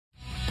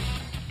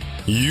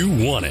You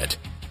want it.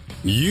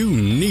 You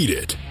need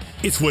it.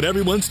 It's what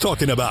everyone's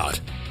talking about.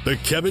 The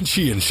Kevin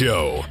Sheehan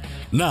Show.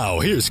 Now,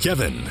 here's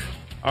Kevin.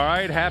 All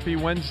right, happy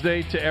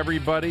Wednesday to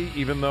everybody,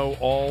 even though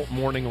all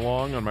morning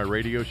long on my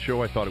radio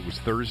show I thought it was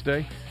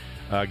Thursday.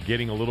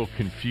 Getting a little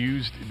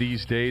confused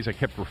these days. I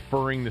kept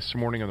referring this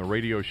morning on the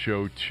radio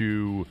show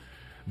to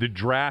the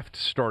draft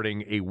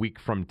starting a week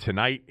from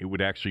tonight. It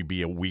would actually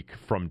be a week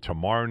from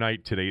tomorrow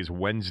night. Today is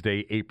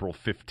Wednesday, April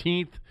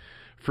 15th.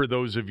 For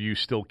those of you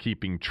still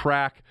keeping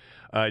track,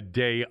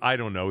 day,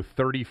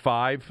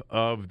 35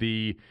 of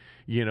the,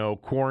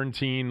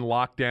 quarantine,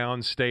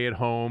 lockdown,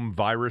 stay-at-home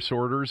virus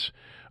orders.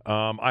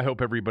 I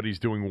hope everybody's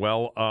doing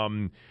well.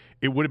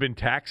 It would have been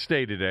tax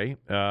day today.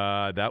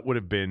 That would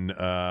have been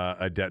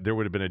there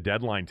would have been a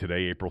deadline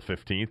today, April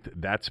 15th.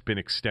 That's been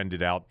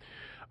extended out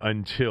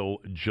until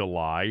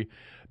July.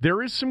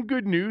 There is some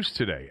good news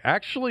today.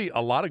 Actually,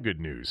 a lot of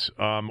good news,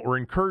 or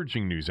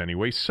encouraging news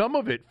anyway. Some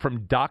of it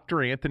from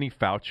Dr. Anthony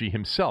Fauci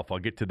himself. I'll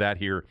get to that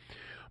here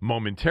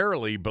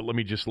momentarily, but let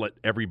me just let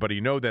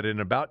everybody know that in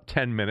about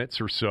 10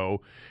 minutes or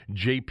so,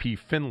 J.P.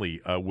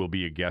 Finley will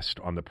be a guest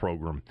on the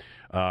program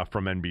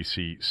from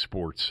NBC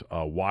Sports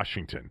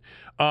Washington.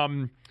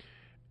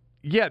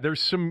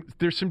 There's some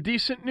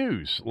decent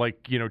news,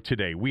 like,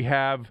 today. We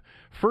have,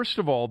 first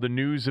of all, the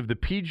news of the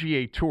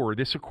PGA Tour.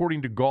 This,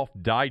 according to Golf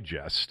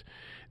Digest,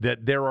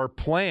 that there are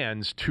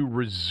plans to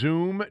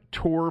resume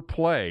tour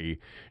play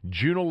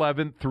June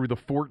 11th through the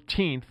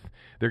 14th.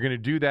 They're going to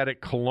do that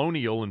at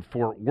Colonial in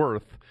Fort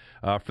Worth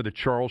for the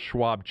Charles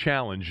Schwab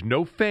Challenge.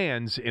 No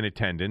fans in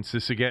attendance.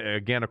 This,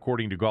 again,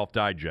 according to Golf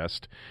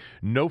Digest.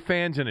 No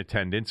fans in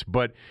attendance,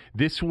 but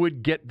this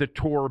would get the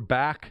tour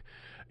back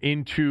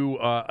into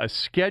a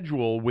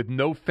schedule with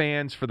no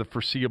fans for the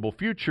foreseeable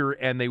future,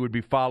 and they would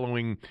be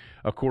following,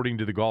 according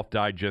to the Golf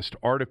Digest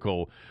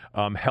article,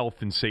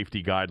 health and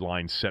safety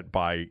guidelines set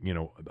by,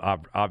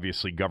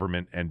 obviously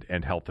government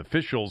and health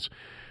officials.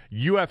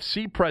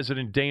 UFC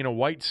President Dana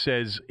White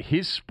says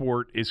his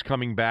sport is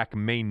coming back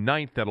May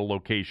 9th at a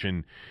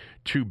location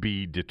to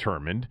be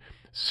determined.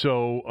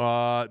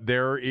 So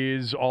there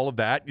is all of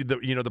that.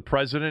 The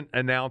president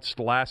announced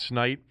last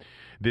night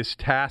this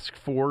task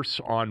force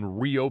on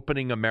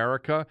reopening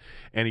America,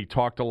 and he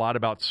talked a lot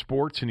about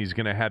sports, and he's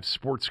going to have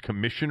sports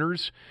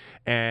commissioners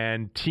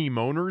and team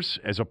owners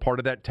as a part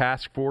of that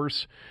task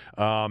force.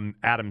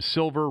 Adam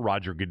Silver,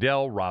 Roger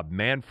Goodell, Rob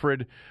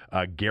Manfred,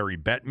 Gary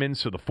Bettman.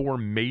 So the four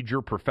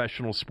major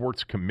professional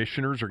sports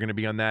commissioners are going to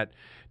be on that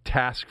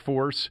task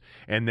force.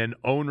 And then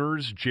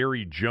owners,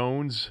 Jerry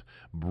Jones,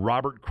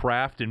 Robert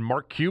Kraft, and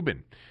Mark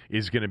Cuban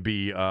is going to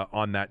be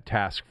on that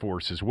task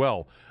force as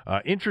well.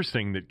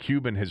 Interesting that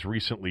Cuban has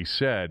recently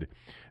said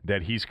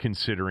that he's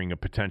considering a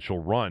potential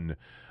run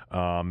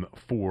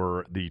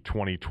for the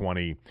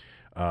 2020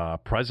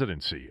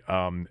 presidency.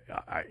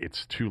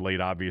 It's too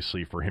late,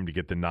 obviously, for him to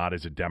get the nod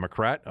as a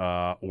Democrat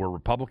or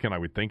Republican, I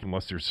would think,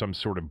 unless there's some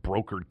sort of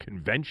brokered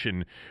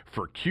convention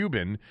for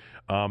Cuban.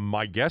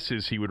 My guess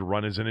is he would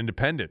run as an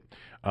independent,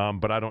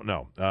 but I don't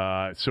know.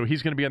 So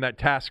he's going to be on that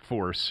task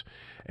force,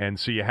 and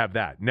so you have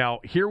that. Now,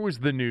 here was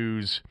the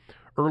news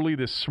early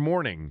this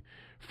morning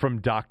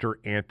from Dr.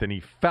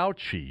 Anthony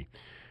Fauci.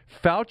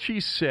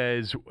 Fauci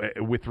says,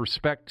 with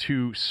respect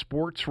to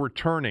sports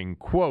returning,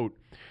 quote,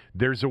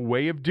 "There's a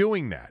way of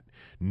doing that.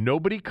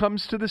 Nobody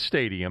comes to the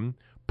stadium.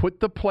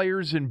 Put the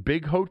players in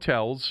big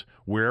hotels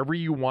wherever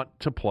you want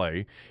to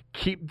play.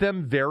 Keep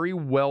them very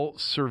well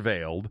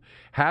surveilled.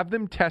 Have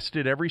them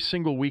tested every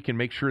single week and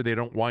make sure they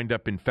don't wind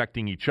up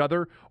infecting each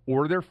other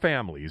or their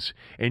families,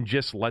 and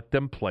just let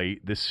them play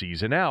the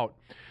season out."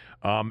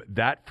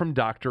 That from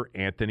Dr.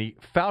 Anthony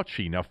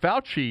Fauci. Now,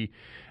 Fauci,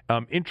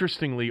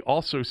 interestingly,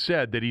 also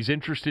said that he's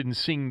interested in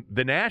seeing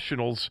the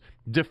Nationals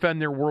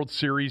defend their World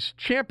Series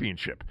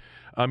championship.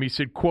 He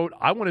said, quote,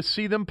 "I want to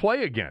see them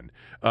play again,"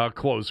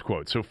 close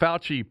quote. So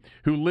Fauci,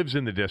 who lives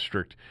in the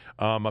district,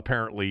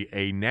 apparently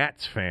a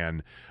Nats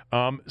fan.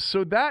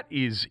 So that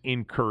is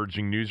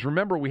encouraging news.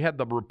 Remember, we had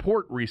the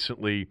report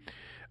recently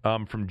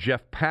from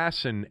Jeff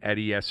Passan at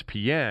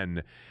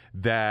ESPN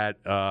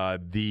that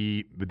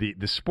the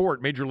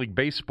sport, Major League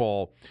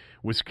Baseball,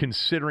 was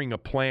considering a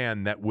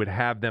plan that would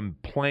have them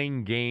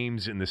playing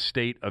games in the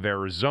state of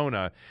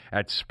Arizona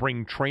at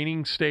spring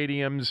training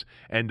stadiums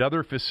and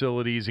other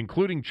facilities,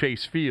 including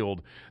Chase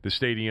Field, the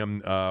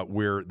stadium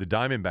where the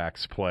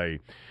Diamondbacks play.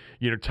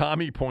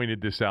 Tommy pointed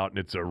this out, and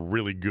it's a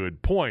really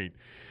good point.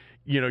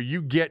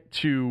 You get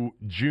to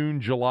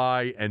June,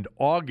 July, and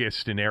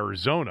August in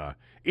Arizona,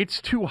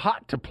 it's too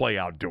hot to play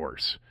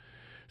outdoors.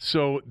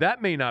 So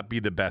that may not be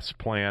the best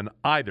plan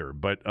either.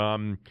 But,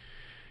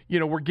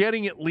 we're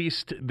getting at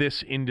least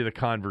this into the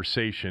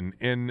conversation.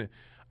 And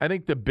I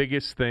think the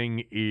biggest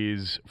thing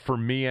is, for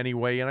me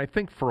anyway, and I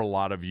think for a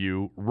lot of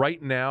you,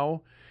 right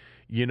now,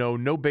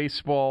 no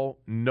baseball,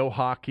 no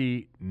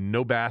hockey,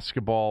 no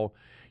basketball,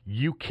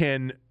 you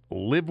can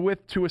live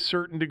with to a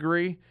certain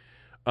degree.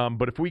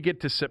 But if we get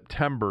to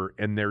September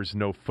and there's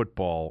no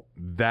football,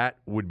 that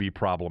would be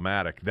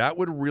problematic. That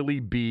would really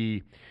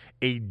be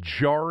a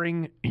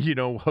jarring,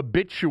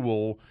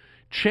 habitual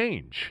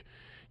change.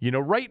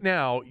 Right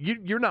now,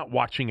 you're not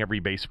watching every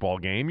baseball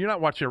game. You're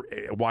not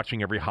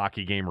watching every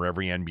hockey game or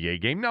every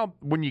NBA game. Now,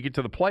 when you get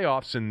to the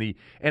playoffs, and the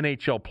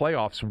NHL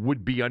playoffs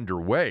would be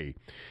underway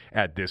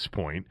at this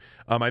point,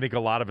 I think a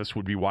lot of us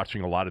would be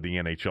watching a lot of the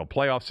NHL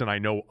playoffs, and I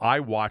know I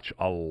watch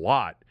a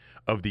lot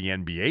of the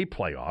NBA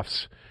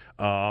playoffs,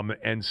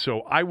 and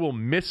so I will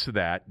miss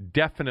that,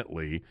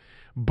 definitely,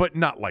 but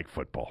not like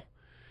football.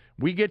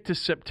 We get to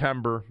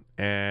September,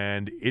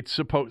 and it's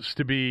supposed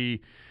to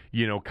be,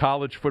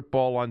 college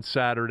football on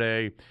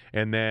Saturday,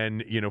 and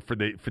then, for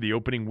the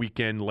opening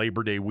weekend,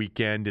 Labor Day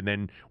weekend, and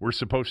then we're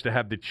supposed to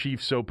have the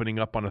Chiefs opening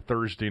up on a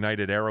Thursday night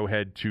at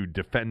Arrowhead to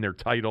defend their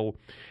title,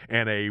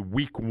 and a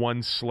Week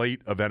 1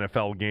 slate of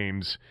NFL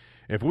games.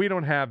 If we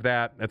don't have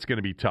that, that's going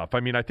to be tough.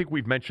 I mean, I think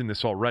we've mentioned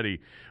this already,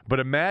 but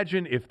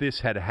imagine if this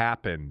had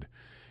happened,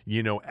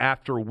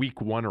 after Week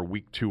 1 or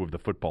Week 2 of the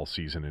football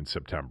season in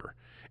September,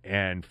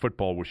 and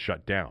football was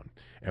shut down,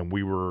 and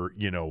we were,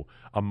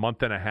 a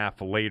month and a half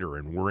later,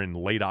 and we're in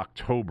late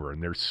October,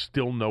 and there's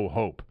still no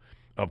hope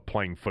of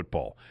playing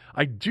football.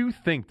 I do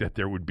think that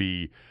there would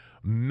be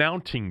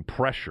mounting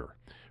pressure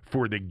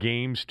for the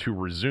games to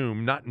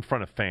resume, not in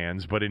front of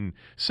fans, but in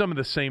some of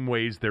the same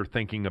ways they're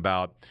thinking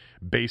about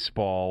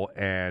baseball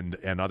and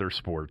other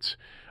sports.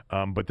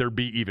 But there'd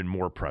be even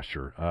more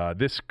pressure.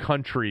 This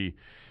country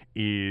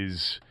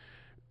is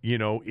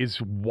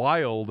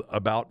wild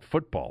about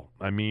football.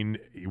 I mean,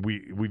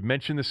 we've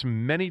mentioned this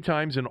many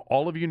times, and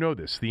all of you know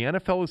this. The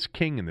NFL is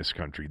king in this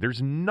country.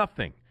 There's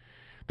nothing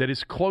that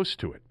is close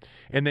to it.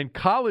 And then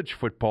college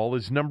football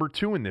is number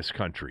 2 in this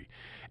country.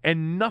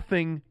 And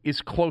nothing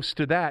is close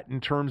to that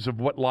in terms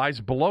of what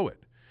lies below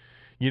it.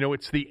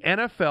 It's the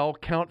NFL,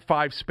 count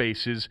 5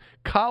 spaces,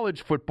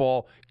 college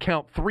football,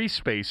 count 3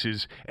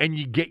 spaces, and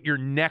you get your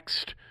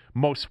next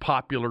most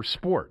popular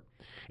sport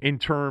in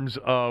terms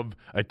of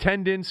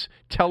attendance,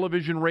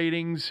 television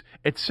ratings,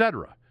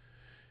 etc.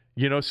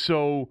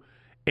 So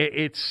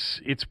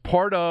it's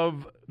part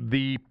of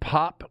the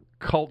pop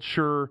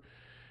culture,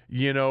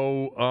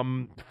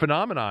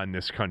 phenomenon in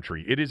this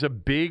country. It is a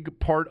big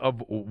part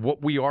of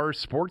what we are as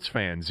sports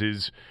fans,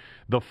 is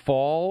the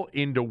fall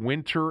into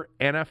winter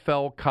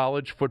NFL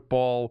college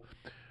football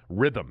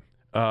rhythm.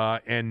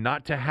 And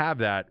not to have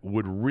that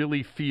would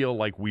really feel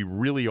like we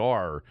really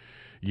are,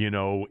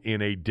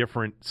 in a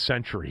different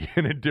century,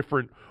 in a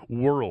different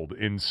world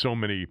in so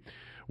many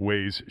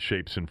ways,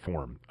 shapes, and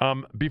form.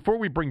 Before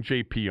we bring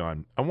JP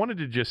on, I wanted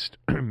to just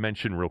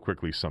mention real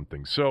quickly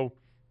something. So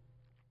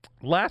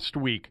last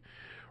week,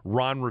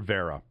 Ron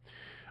Rivera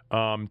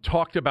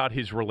talked about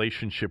his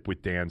relationship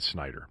with Dan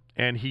Snyder.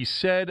 And he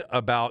said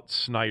about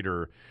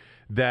Snyder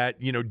that,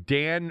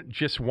 Dan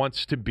just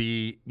wants to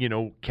be,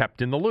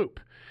 kept in the loop.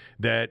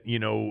 That,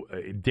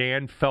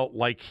 Dan felt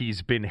like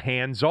he's been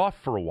hands off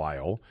for a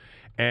while.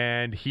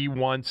 And he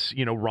wants,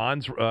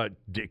 Ron's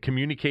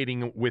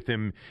communicating with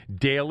him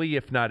daily,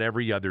 if not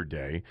every other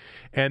day,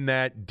 and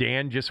that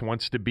Dan just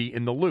wants to be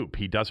in the loop.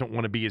 He doesn't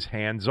want to be his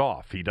hands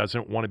off. He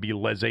doesn't want to be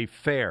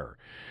laissez-faire.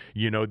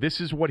 This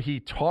is what he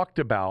talked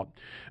about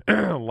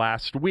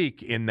last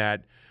week in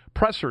that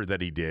presser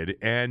that he did,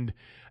 and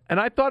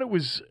I thought it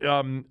was.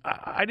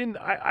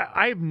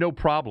 I have no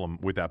problem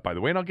with that, by the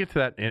way, and I'll get to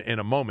that in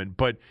a moment,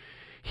 but.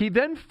 He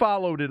then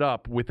followed it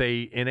up with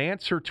an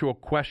answer to a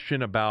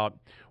question about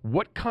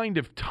what kind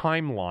of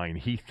timeline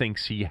he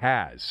thinks he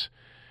has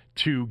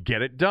to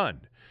get it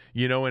done,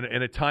 in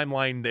a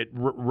timeline that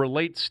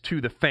relates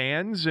to the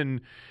fans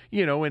and,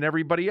 and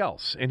everybody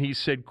else. And he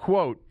said,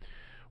 quote,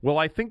 "Well,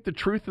 I think the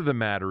truth of the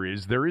matter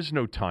is there is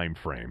no time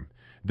frame.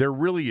 There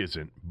really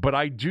isn't. But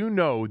I do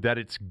know that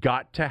it's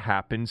got to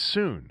happen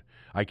soon.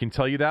 I can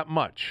tell you that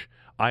much.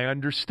 I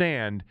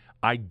understand.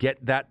 I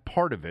get that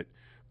part of it."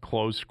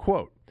 Closed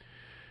quote.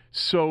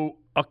 So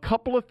a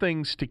couple of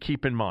things to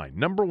keep in mind.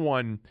 Number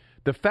one,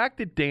 the fact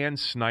that Dan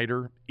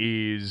Snyder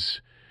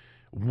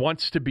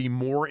wants to be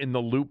more in the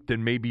loop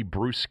than maybe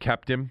Bruce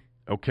kept him,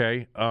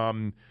 okay?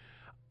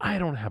 I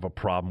don't have a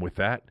problem with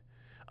that.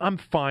 I'm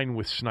fine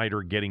with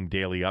Snyder getting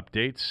daily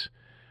updates.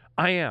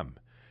 I am.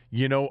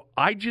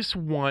 I just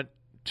want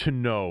to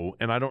know,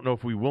 and I don't know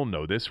if we will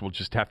know this, we'll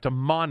just have to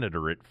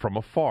monitor it from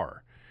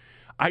afar.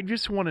 I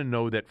just want to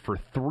know that for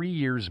 3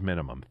 years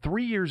minimum,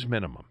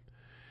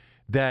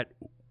 that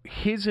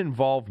his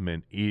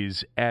involvement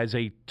is as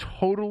a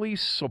totally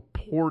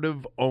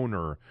supportive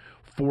owner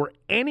for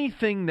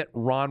anything that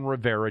Ron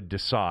Rivera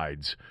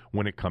decides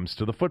when it comes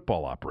to the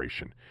football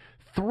operation.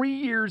 3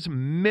 years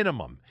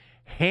minimum,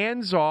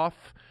 hands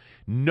off,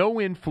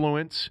 no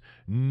influence,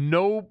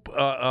 no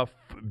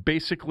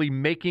basically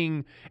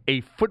making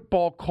a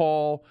football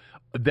call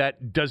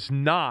that does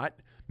not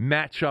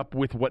match up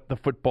with what the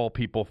football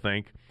people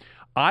think.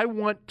 I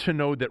want to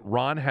know that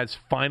Ron has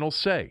final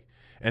say.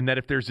 And that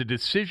if there's a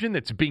decision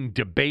that's being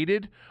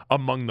debated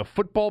among the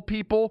football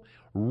people,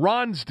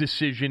 Ron's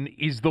decision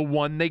is the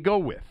one they go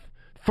with.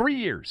 3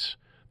 years.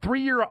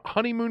 3-year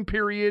honeymoon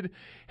period,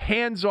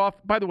 hands off.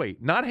 By the way,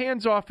 not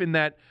hands off in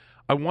that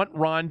I want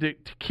Ron to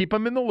keep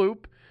him in the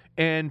loop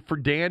and for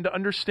Dan to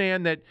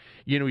understand that,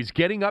 he's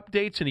getting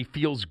updates and he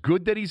feels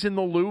good that he's in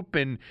the loop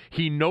and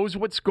he knows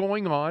what's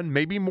going on,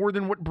 maybe more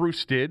than what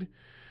Bruce did.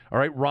 All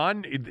right,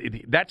 Ron,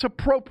 that's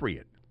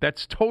appropriate.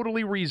 That's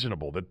totally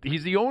reasonable. That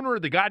he's the owner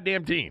of the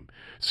goddamn team.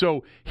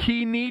 So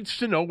he needs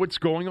to know what's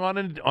going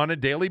on a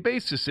daily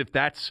basis if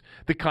that's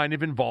the kind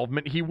of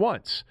involvement he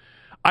wants.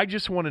 I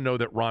just want to know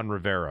that Ron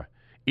Rivera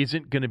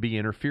isn't going to be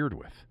interfered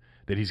with,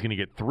 that he's going to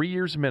get 3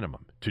 years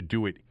minimum to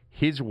do it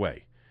his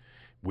way,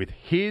 with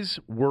his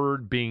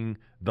word being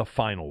the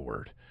final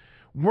word.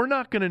 We're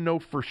not going to know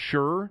for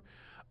sure,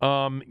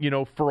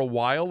 for a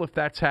while if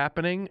that's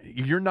happening.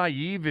 You're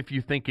naive if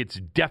you think it's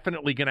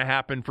definitely going to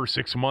happen for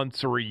 6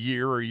 months or a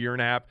year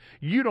and a half.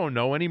 You don't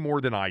know any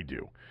more than I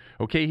do.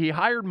 Okay, he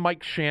hired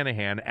Mike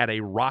Shanahan at a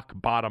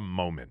rock-bottom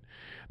moment,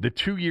 the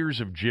 2 years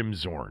of Jim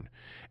Zorn,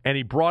 and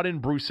he brought in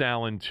Bruce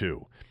Allen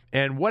too.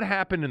 And what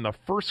happened in the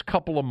first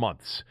couple of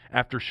months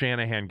after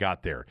Shanahan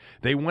got there?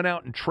 They went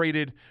out and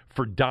traded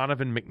for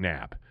Donovan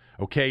McNabb.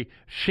 Okay?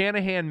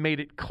 Shanahan made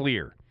it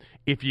clear.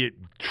 If you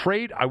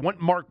trade, I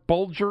want Mark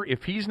Bulger.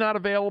 If he's not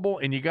available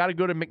and you got to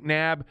go to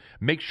McNabb,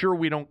 make sure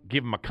we don't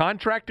give him a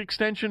contract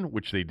extension,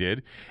 which they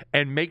did,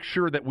 and make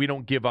sure that we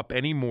don't give up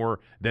any more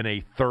than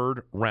a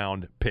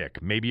third-round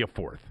pick, maybe a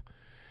fourth.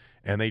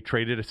 And they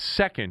traded a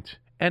second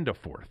and a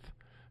fourth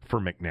for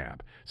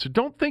McNabb. So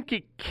don't think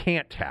it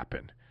can't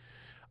happen.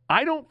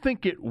 I don't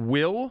think it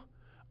will.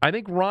 I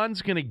think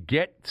Ron's going to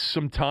get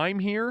some time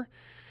here.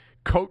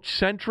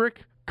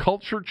 Coach-centric,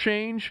 culture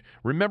change.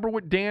 Remember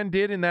what Dan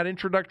did in that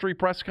introductory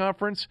press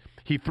conference?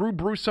 He threw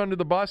Bruce under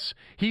the bus.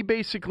 He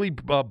basically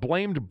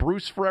blamed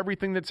Bruce for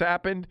everything that's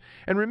happened.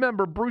 And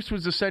remember, Bruce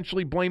was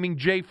essentially blaming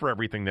Jay for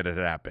everything that had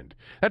happened.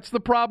 That's the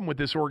problem with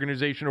this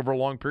organization over a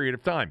long period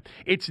of time.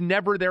 It's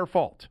never their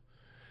fault.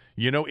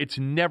 It's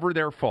never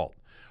their fault.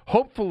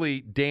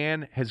 Hopefully,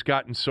 Dan has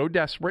gotten so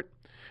desperate,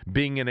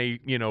 being in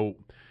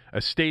a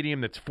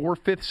stadium that's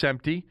 4/5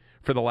 empty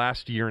for the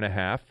last year and a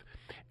half,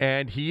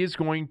 and he is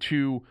going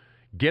to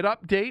get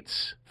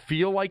updates,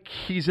 feel like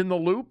he's in the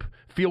loop,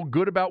 feel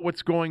good about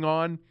what's going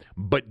on,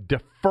 but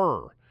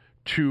defer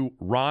to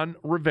Ron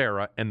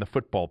Rivera and the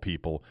football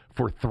people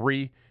for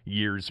 3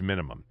 years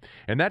minimum.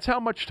 And that's how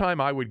much time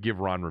I would give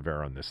Ron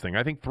Rivera on this thing.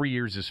 I think 3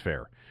 years is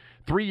fair.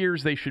 3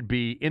 years they should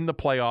be in the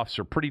playoffs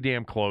or pretty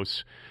damn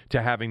close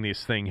to having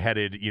this thing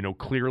headed,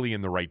 clearly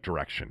in the right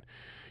direction.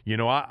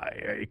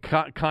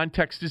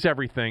 Context is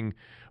everything,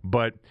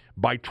 but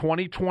by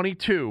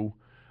 2022,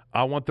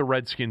 I want the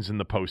Redskins in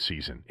the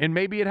postseason. And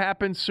maybe it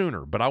happens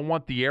sooner, but I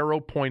want the arrow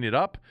pointed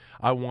up.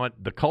 I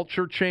want the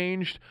culture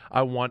changed.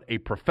 I want a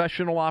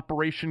professional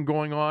operation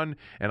going on,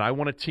 and I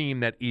want a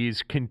team that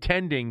is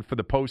contending for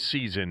the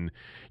postseason,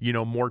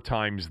 more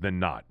times than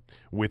not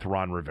with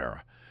Ron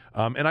Rivera.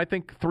 And I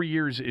think 3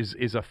 years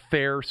is a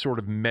fair sort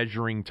of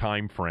measuring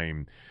time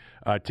frame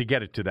to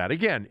get it to that.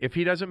 Again, if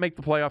he doesn't make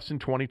the playoffs in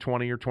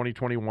 2020 or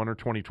 2021 or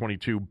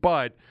 2022,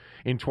 but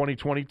in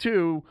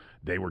 2022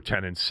 they were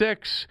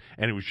 10-6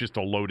 and it was just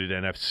a loaded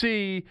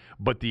NFC,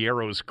 but the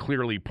arrows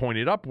clearly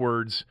pointed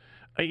upwards,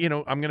 I'm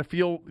going to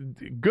feel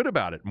good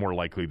about it more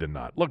likely than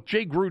not. Look,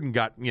 Jay Gruden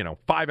got,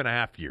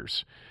 5.5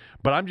 years,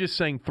 but I'm just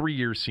saying 3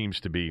 years seems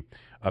to be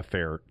a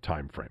fair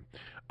time frame.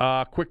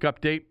 Quick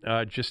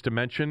update, just to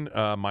mention,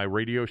 my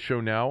radio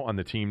show now on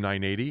the Team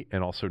 980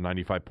 and also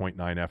 95.9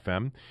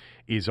 FM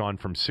is on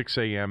from 6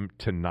 a.m.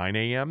 to 9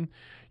 a.m.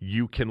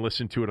 You can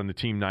listen to it on the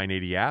Team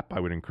 980 app. I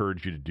would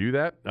encourage you to do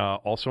that.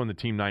 Also on the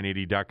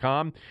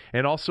team980.com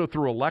and also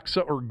through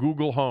Alexa or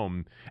Google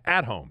Home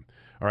at home.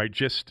 All right,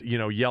 just,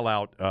 yell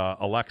out,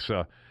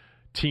 Alexa,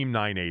 Team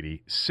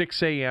 980,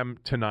 6 a.m.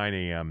 to 9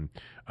 a.m.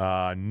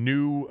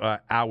 New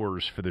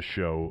hours for the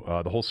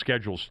show. The whole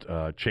schedule's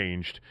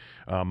changed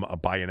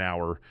by an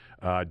hour.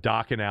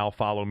 Doc and Al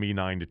follow me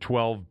 9 to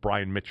 12.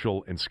 Brian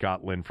Mitchell and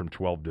Scott Lynn from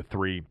 12 to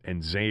 3.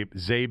 And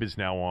Zabe is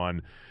now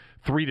on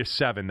 3 to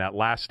 7. That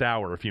last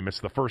hour, if you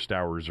missed the first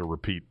hour, is a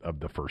repeat of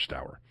the first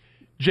hour.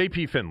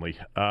 JP Finley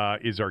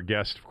is our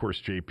guest. Of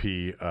course,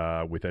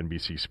 JP with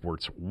NBC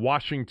Sports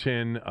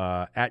Washington,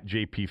 at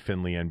JP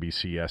Finley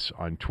NBCS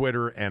on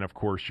Twitter. And, of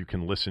course, you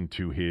can listen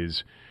to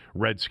his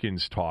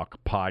Redskins Talk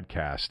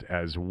podcast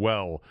as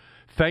well.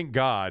 Thank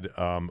God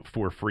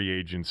for free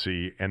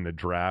agency and the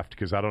draft,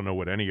 because I don't know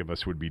what any of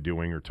us would be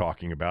doing or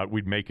talking about.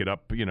 We'd make it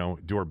up,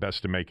 do our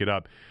best to make it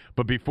up.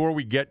 But before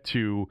we get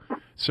to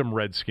some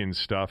Redskins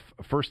stuff,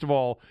 first of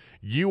all,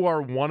 you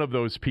are one of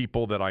those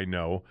people that I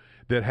know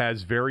that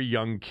has very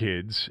young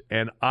kids,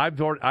 and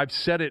I've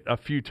said it a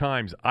few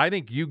times. I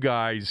think you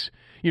guys,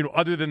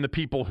 other than the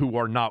people who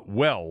are not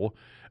well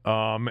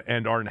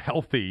and aren't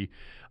healthy,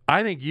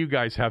 I think you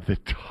guys have the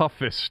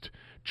toughest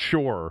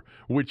chore,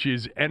 which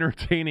is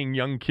entertaining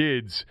young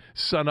kids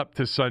sun up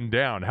to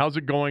sundown. How's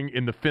it going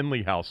in the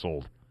Finley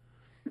household?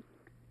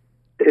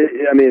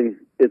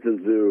 It's a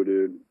zoo,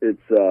 dude.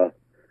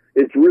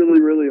 It's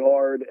really, really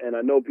hard, and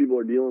I know people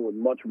are dealing with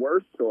much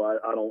worse, so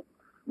I don't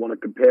want to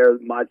compare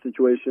my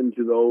situation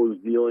to those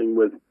dealing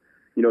with,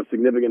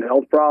 significant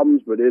health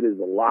problems, but it is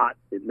a lot.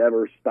 It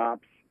never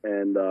stops,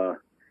 and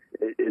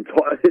it's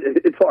hard.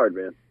 It's hard,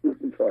 man.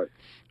 It's hard.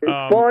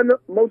 It's fun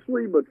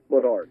mostly, but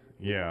hard.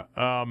 Yeah.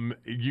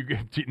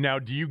 Now,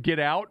 do you get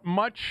out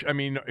much? I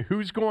mean,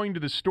 who's going to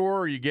the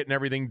store? Are you getting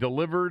everything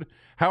delivered?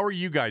 How are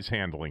you guys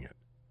handling it?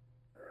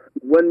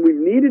 When we've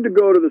needed to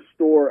go to the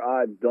store,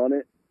 I've done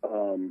it.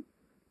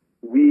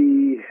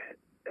 We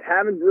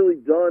haven't really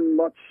done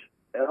much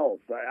else.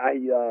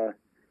 I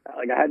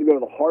had to go to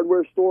the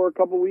hardware store a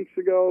couple weeks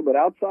ago, but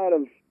outside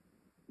of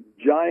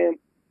Giant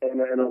and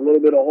a little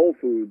bit of Whole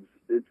Foods,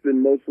 it's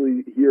been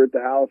mostly here at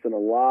the house and a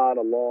lot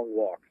of long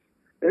walks.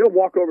 Maybe I'll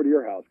walk over to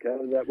your house,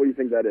 Kevin. What do you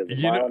think that is? A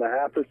mile and a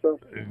half or so?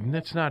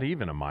 That's not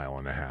even a mile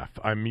and a half.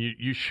 I mean,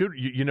 you should.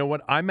 You know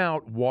what? I'm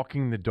out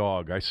walking the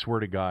dog, I swear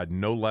to God,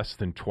 no less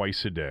than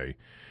twice a day.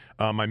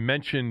 I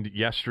mentioned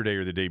yesterday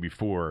or the day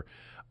before,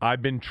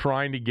 I've been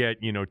trying to get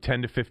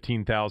 10 to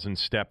 15,000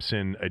 steps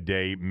in a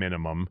day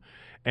minimum.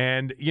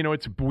 And,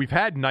 we've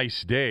had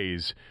nice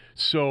days.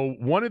 So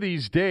one of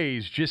these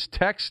days, just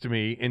text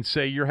me and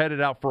say you're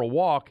headed out for a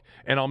walk,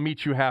 and I'll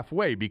meet you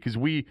halfway, because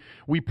we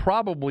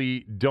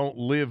probably don't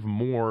live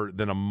more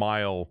than a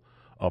mile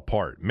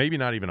apart, maybe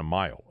not even a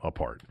mile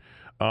apart.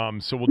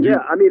 So we'll do. Yeah,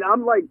 I mean,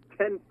 I'm like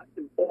 10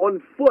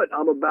 on foot.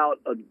 I'm about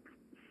a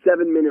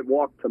 7-minute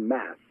walk to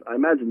Mass. I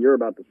imagine you're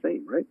about the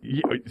same, right?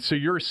 Yeah, so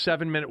you're a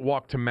 7-minute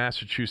walk to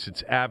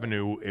Massachusetts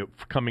Avenue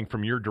coming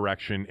from your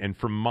direction, and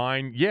from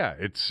mine, yeah,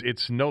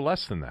 it's no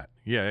less than that.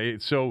 Yeah,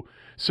 so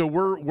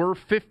we're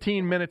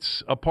 15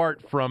 minutes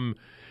apart from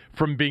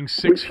being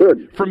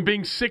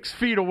 6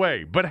 feet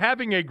away, but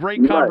having a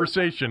great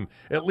conversation,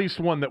 at least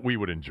one that we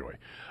would enjoy.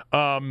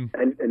 And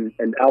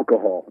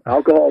alcohol.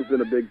 Alcohol's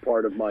been a big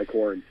part of my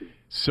quarantine.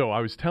 So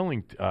I was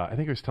telling, I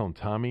think I was telling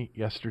Tommy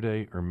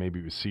yesterday, or maybe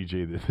it was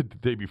CJ the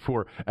day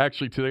before.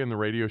 Actually, today on the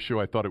radio show,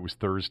 I thought it was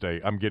Thursday.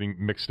 I'm getting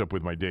mixed up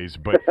with my days.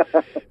 But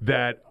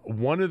that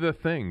one of the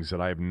things that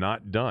I have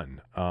not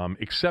done,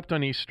 except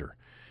on Easter,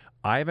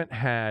 I haven't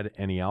had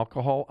any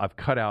alcohol. I've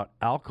cut out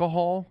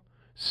alcohol,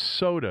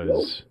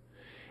 sodas,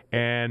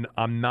 and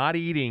I'm not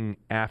eating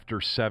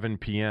after 7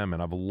 p.m.,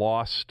 and I've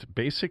lost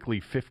basically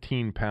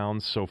 15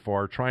 pounds so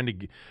far, trying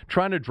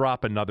to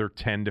drop another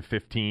 10 to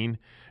 15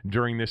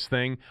 during this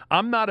thing.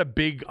 I'm not a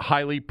big,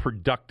 highly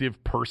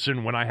productive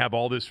person when I have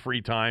all this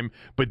free time,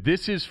 but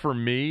this is, for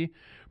me,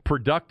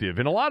 productive.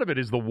 And a lot of it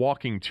is the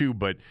walking, too,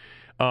 but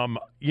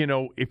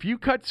if you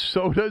cut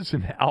sodas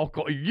and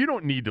alcohol, you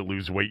don't need to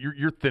lose weight.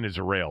 You're thin as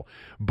a rail.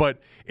 But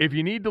if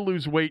you need to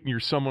lose weight and you're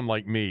someone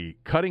like me,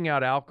 cutting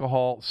out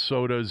alcohol,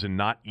 sodas, and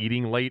not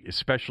eating late,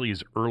 especially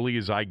as early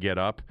as I get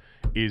up,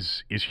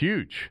 is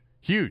huge.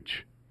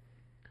 Huge.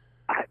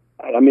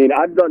 I mean,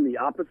 I've done the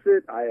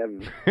opposite. I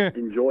have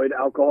enjoyed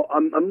alcohol.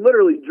 I'm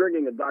literally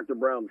drinking a Dr.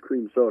 Brown's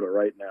cream soda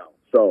right now.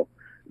 So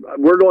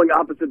we're going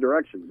opposite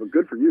directions, but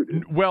good for you,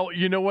 dude. Well,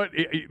 you know what?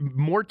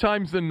 More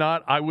times than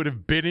not, I would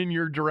have been in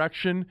your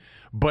direction.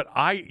 But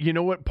you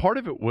know what? Part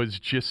of it was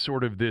just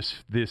sort of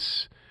this.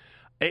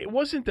 It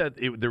wasn't that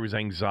there was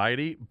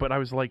anxiety, but I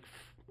was like,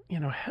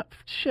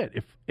 shit.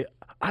 If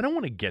I don't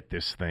want to get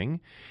this thing,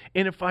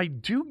 and if I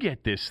do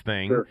get this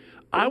thing, sure,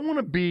 I want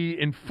to be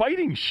in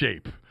fighting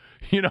shape.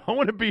 I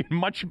want to be in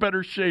much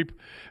better shape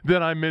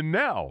than I'm in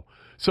now.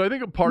 So I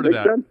think a part of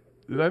that. Sense.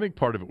 I think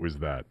part of it was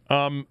that.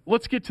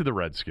 Let's get to the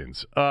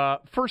Redskins.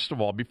 First of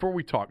all, before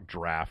we talk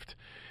draft,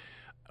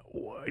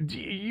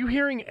 you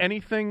hearing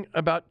anything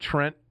about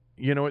Trent,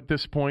 at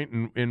this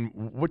point, and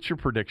what's your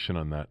prediction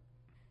on that?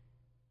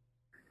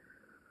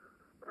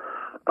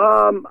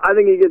 I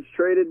think he gets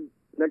traded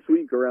next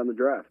week around the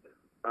draft.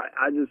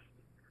 I just,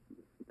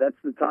 that's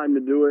the time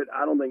to do it.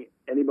 I don't think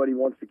anybody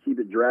wants to keep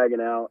it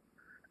dragging out.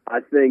 I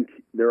think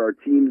there are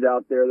teams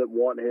out there that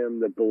want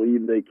him, that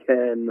believe they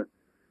can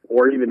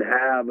or even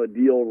have a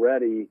deal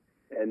ready,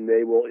 and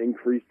they will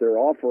increase their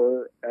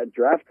offer at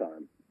draft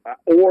time.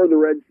 Or the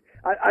Reds.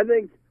 I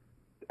think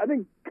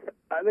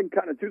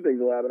kind of two things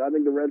will happen. I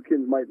think the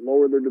Redskins might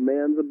lower their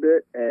demands a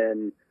bit,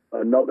 and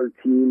another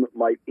team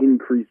might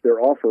increase their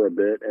offer a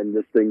bit, and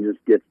this thing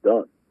just gets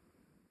done.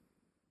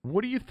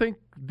 What do you think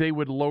they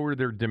would lower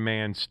their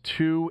demands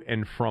to,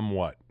 and from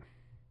what?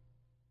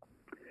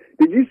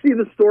 Did you see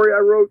the story I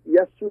wrote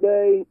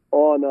yesterday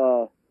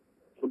on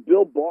so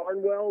Bill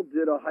Barnwell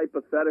did a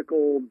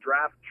hypothetical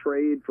draft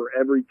trade for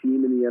every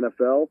team in the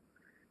NFL,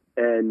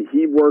 and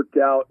he worked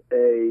out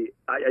you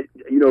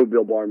know who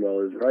Bill Barnwell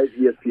is, right?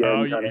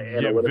 ESPN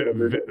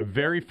analytical.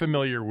 Very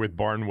familiar with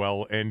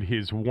Barnwell and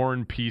his War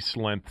and Peace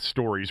length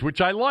stories,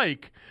 which I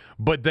like,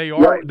 but they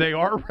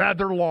are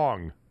rather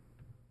long.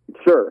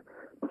 Sure.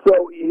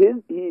 So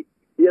he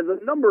has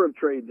a number of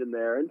trades in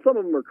there, and some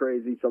of them are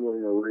crazy, some of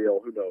them are real.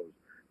 Who knows?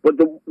 But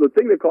the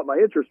thing that caught my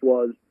interest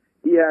was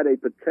he had a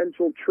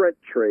potential Trent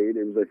trade.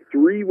 It was a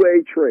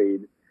 3-way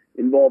trade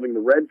involving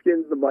the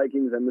Redskins, the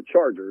Vikings, and the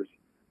Chargers.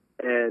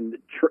 And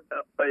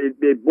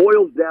it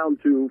boils down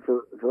to,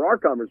 for our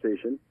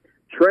conversation,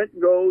 Trent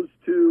goes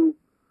to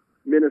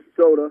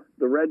Minnesota.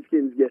 The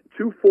Redskins get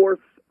 2/4,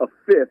 a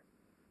fifth,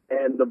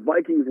 and the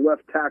Vikings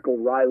left tackle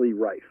Riley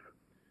Rife.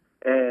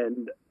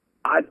 And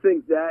I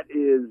think that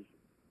is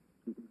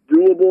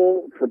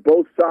doable for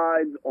both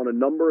sides on a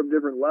number of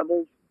different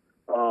levels.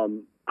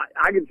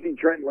 I could see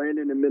Trent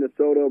landing in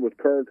Minnesota with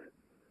Kirk.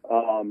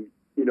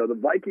 The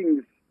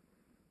Vikings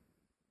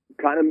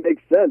kind of make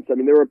sense. I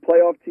mean, they're a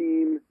playoff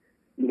team.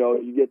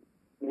 You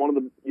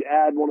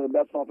add one of the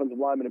best offensive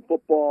linemen in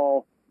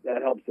football.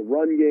 That helps the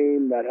run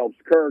game. That helps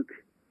Kirk.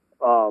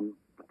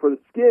 For the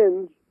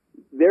Skins,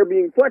 they're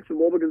being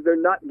flexible because they're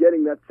not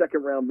getting that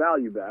second-round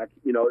value back.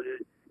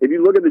 If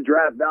you look at the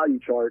draft value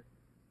chart,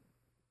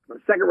 a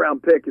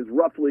second-round pick is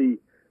roughly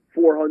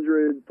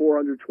 400,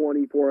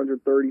 420,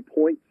 430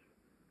 points.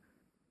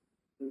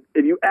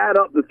 If you add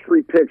up the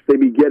 3 picks they'd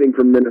be getting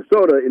from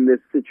Minnesota in this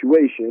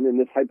situation, in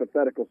this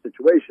hypothetical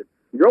situation,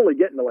 you're only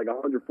getting to like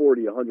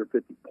 140,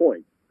 150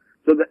 points.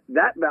 So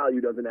that value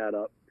doesn't add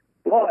up.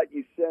 But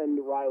you send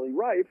Riley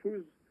Rife,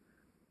 who's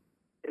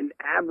an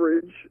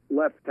average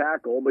left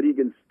tackle, but he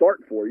can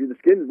start for you. The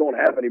Skins don't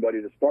have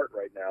anybody to start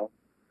right now.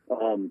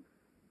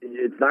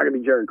 It's not going to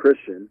be Jaron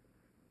Christian.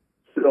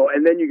 So,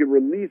 and then you can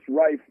release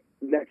Rife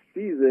next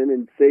season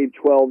and save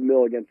 $12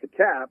 million against the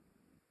cap.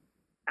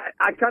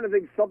 I kind of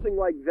think something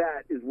like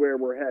that is where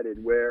we're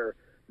headed, where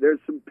there's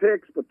some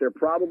picks, but they're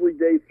probably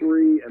day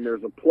 3, and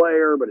there's a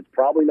player, but it's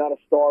probably not a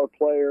star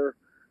player.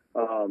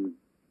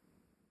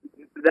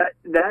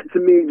 That to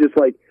me, just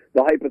like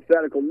the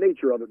hypothetical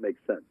nature of it makes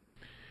sense.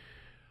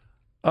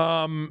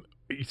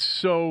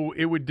 So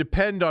it would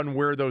depend on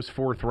where those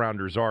 4th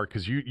rounders are,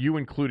 because you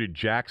included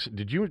Jackson.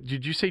 Did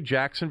you say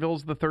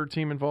Jacksonville's the 3rd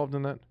team involved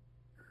in that?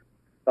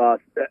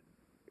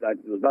 I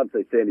was about to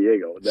say San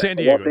Diego. San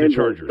Diego, Los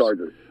Angeles the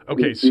Chargers.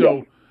 Okay,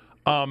 so,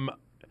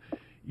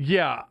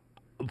 yeah.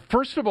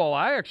 First of all,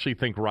 I actually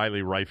think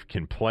Riley Rife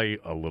can play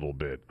a little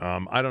bit.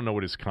 I don't know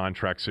what his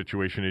contract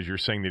situation is. You're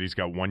saying that he's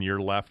got 1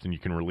 year left and you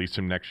can release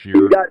him next year?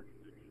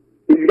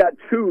 He's got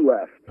 2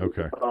 left.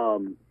 Okay.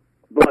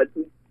 But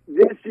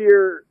this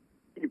year,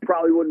 you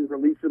probably wouldn't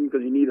release him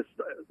because you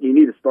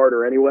need a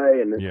starter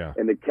anyway, and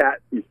the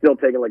cap, you're still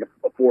taking like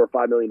a $4 or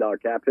 $5 million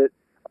cap hit.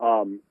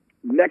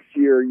 Next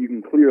year, you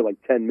can clear like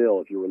 $10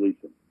 million if you release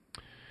him.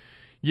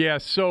 Yeah,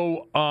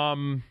 so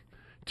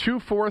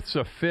 2/4,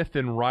 a fifth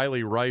in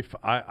Riley Rife.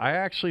 I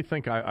actually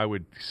think I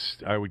would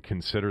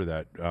consider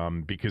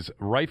that because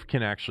Rife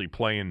can actually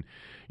play, and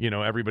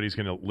everybody's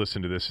going to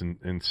listen to this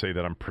and say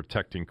that I'm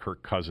protecting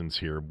Kirk Cousins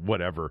here.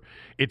 Whatever.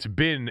 It's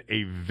been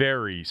a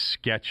very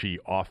sketchy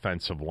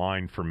offensive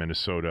line for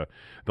Minnesota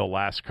the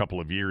last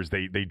couple of years.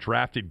 They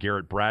drafted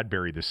Garrett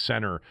Bradbury, the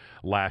center,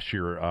 last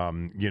year.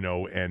 And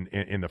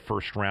in the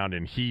first round,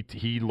 and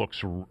he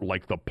looks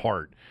like the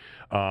part.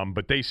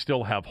 But they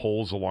still have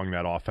holes along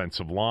that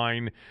offensive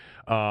line.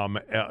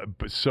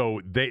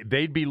 So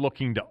they'd be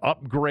looking to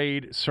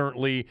upgrade,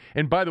 certainly.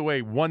 And by the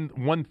way,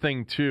 one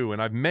thing, too,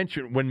 and I've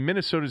mentioned when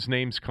Minnesota's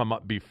names come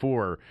up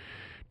before,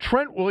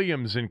 Trent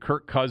Williams and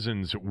Kirk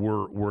Cousins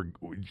were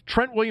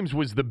Trent Williams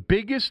was the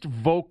biggest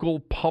vocal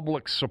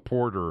public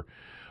supporter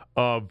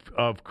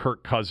of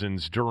Kirk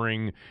Cousins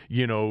during,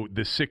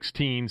 the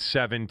 16,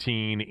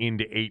 17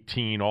 into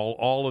 18,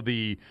 all of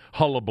the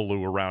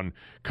hullabaloo around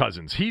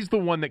Cousins. He's the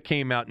one that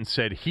came out and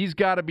said, he's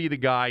got to be the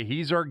guy.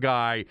 He's our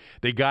guy.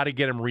 They got to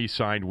get him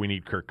re-signed. We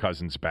need Kirk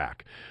Cousins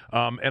back.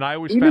 And I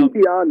always found...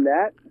 beyond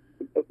that,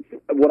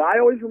 what I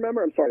always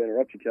remember, I'm sorry to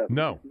interrupt you, Kevin.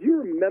 No. Do you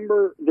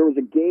remember there was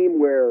a game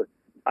where,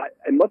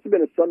 it must have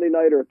been a Sunday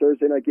night or a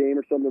Thursday night game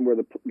or something, where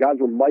the guys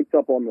were mic'd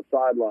up on the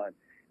sideline,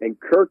 and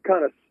Kirk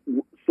kind of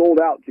sold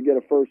out to get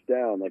a first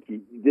down. Like he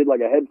did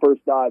like a head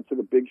first dive, took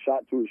a big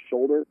shot to his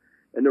shoulder,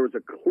 and there was a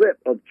clip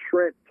of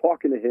Trent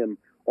talking to him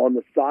on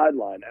the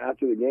sideline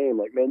after the game.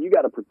 Like, man, you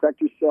got to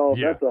protect yourself.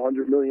 Yeah. That's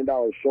 $100 million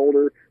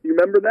shoulder. You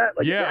remember that?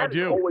 Like, yeah, that I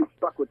do. Always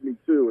stuck with me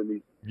too in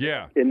these.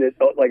 Yeah. In this,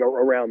 like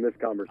around this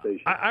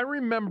conversation. I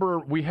remember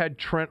we had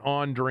Trent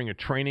on during a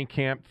training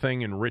camp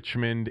thing in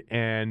Richmond,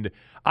 and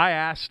I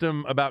asked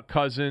him about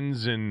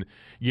Cousins and,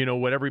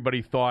 what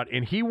everybody thought.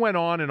 And he went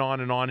on and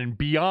on and on and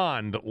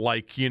beyond,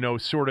 like,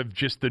 sort of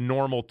just the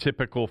normal,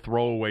 typical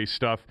throwaway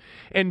stuff.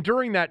 And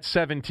during that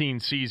 17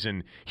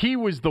 season, he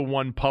was the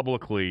one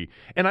publicly,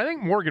 and I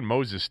think Morgan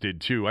Moses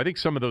did too. I think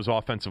some of those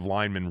offensive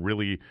linemen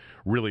really,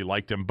 really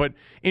liked him. But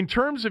in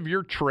terms of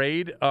your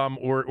trade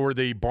or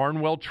the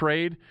Barnwell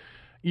trade,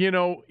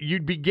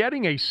 you'd be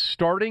getting a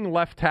starting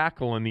left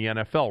tackle in the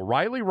NFL.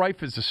 Riley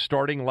Rife is a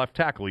starting left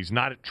tackle. He's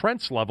not at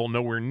Trent's level,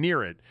 nowhere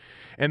near it.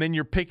 And then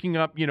you're picking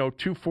up,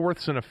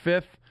 2/4 and a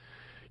fifth.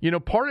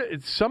 Part of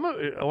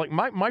it, like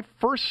my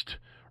first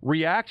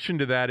reaction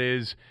to that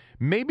is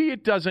maybe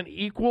it doesn't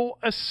equal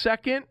a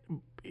second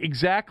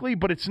exactly,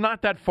 but it's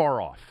not that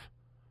far off.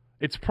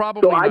 It's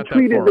probably not that far off. So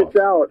I tweeted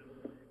this out,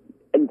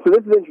 and so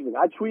this is interesting.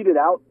 I tweeted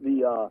out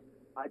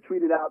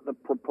the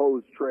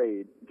proposed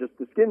trade, just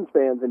to Skins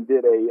fans, and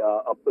did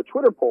a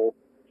Twitter poll.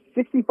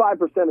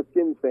 65% of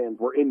Skins fans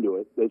were into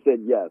it. They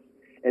said yes.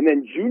 And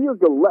then Junior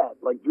Gillette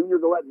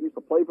used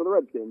to play for the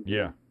Redskins,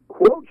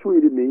 quote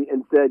tweeted me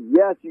and said,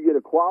 yes, you get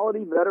a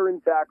quality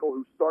veteran tackle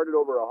who started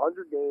over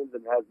 100 games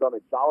and has done a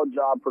solid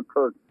job for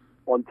Kirk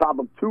on top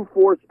of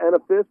 2/4 and a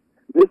fifth.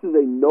 This is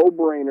a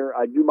no-brainer.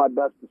 I do my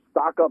best to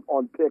stock up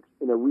on picks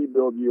in a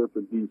rebuild year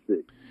for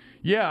DC.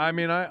 Yeah, I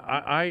mean,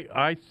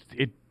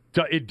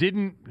 it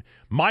didn't.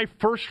 My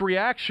first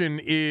reaction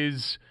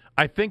is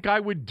I think I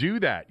would do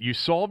that. You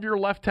solve your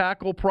left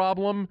tackle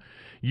problem.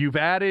 You've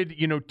added,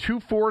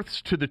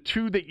 2/4 to the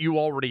two that you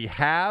already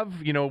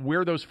have.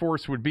 Where those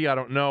fourths would be, I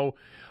don't know.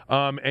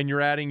 And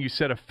you're adding, you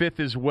said, a fifth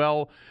as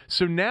well.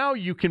 So now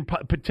you can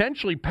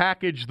potentially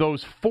package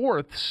those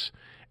fourths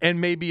and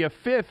maybe a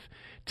fifth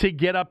to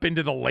get up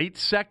into the late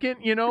second,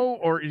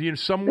 or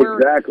somewhere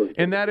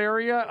in that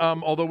area.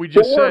 Although we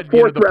just said,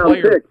 the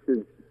player.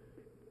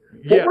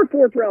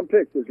 Fourth round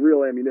picks is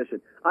real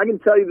ammunition. I can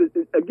tell you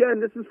that, again,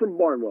 this is from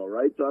Barnwell,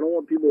 right? So I don't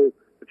want people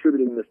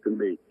attributing this to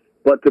me.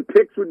 But the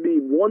picks would be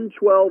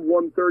 112,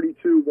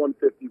 132,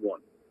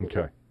 151.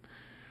 Okay.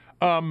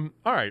 All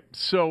right.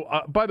 So,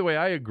 by the way,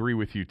 I agree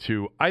with you,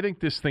 too. I think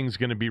this thing's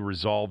going to be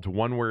resolved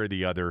one way or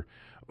the other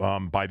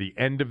by the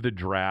end of the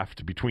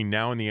draft, between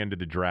now and the end of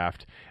the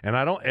draft. And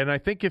I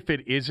think if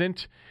it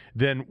isn't,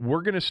 then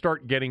we're going to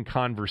start getting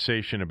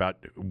conversation about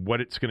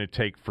what it's going to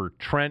take for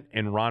Trent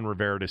and Ron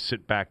Rivera to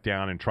sit back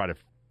down and try to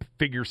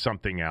figure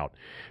something out.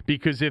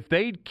 Because if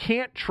they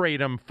can't trade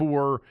him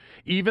for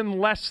even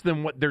less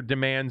than what their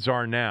demands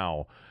are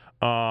now,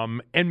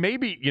 and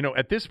maybe,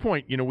 at this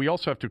point, we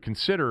also have to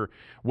consider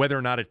whether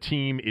or not a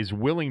team is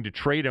willing to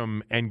trade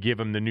him and give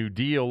him the new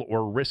deal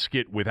or risk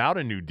it without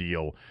a new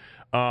deal.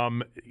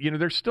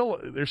 There's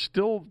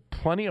still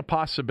plenty of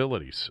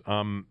possibilities.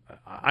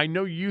 I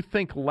know you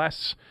think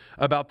less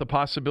about the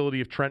possibility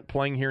of Trent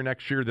playing here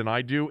next year than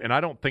I do, and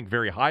I don't think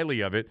very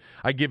highly of it.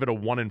 I give it a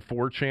 1 in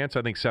 4 chance.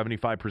 I think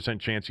 75%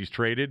 chance he's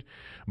traded.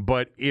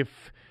 But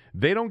if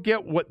they don't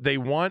get what they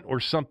want or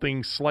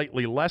something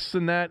slightly less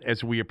than that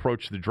as we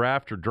approach the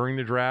draft or during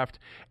the draft,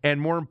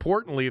 and more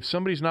importantly, if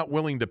somebody's not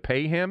willing to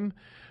pay him,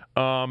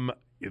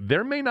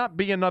 there may not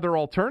be another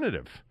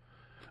alternative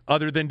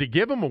other than to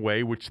give him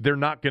away, which they're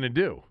not going to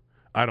do,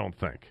 I don't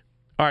think.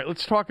 All right,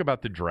 let's talk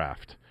about the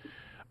draft.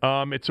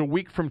 It's a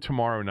week from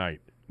tomorrow night.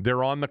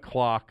 They're on the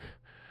clock.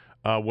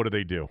 What do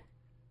they do?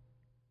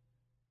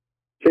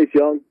 Chase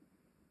Young.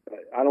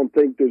 I don't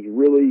think there's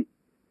really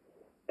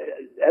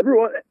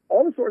everyone.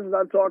 All the sources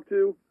I've talked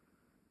to,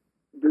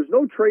 there's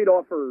no trade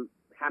offer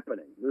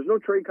happening. There's no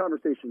trade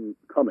conversation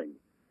coming.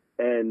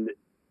 And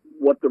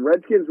what the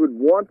Redskins would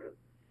want,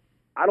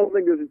 I don't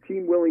think there's a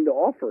team willing to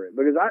offer it,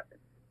 because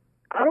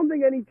I don't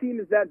think any team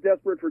is that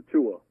desperate for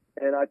Tua.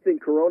 And I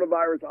think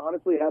coronavirus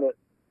honestly had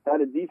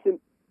a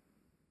decent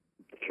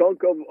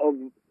chunk of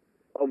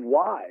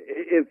why.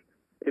 If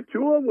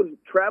Tua was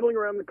traveling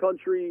around the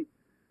country,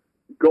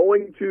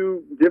 going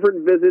to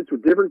different visits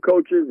with different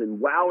coaches and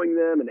wowing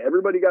them, and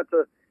everybody got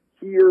to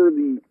hear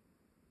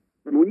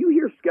when you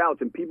hear scouts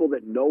and people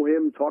that know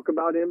him talk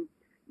about him,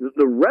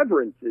 the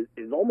reverence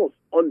is almost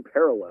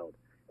unparalleled.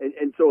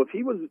 And so if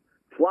he was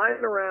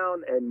flying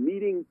around and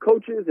meeting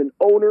coaches and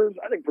owners,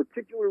 I think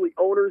particularly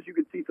owners, you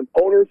could see some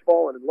owners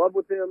falling in love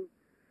with him.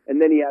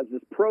 And then he has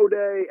this pro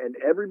day, and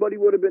everybody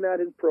would have been at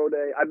his pro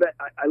day.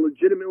 I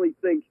legitimately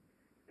think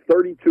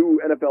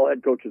 32 NFL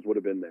head coaches would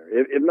have been there.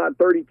 If not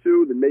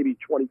 32, then maybe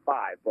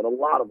 25, but a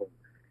lot of them.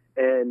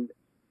 And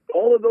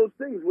all of those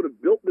things would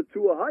have built the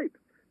Tua hype.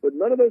 But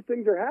none of those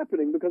things are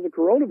happening because of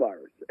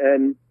coronavirus.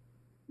 And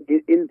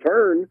in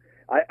turn,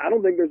 I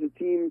don't think there's a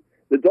team.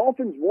 The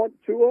Dolphins want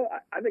Tua.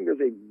 I think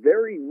there's a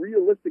very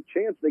realistic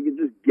chance they could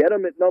just get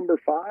him at number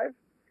 5.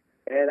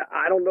 And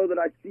I don't know that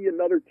I see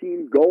another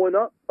team going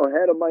up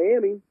ahead of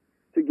Miami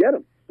to get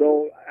him.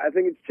 So I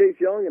think it's Chase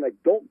Young, and I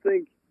don't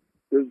think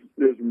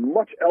there's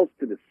much else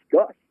to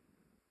discuss.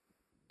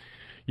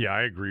 Yeah,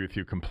 I agree with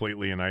you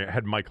completely. And I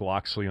had Mike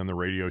Loxley on the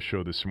radio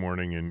show this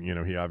morning, and,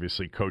 he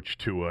obviously coached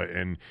Tua.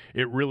 And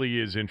it really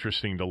is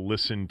interesting to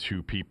listen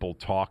to people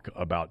talk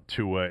about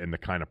Tua and the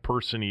kind of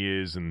person he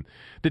is and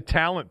the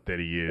talent that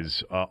he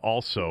is.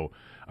 Also,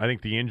 I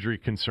think the injury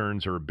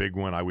concerns are a big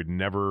one. I would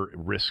never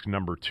risk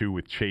number 2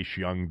 with Chase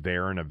Young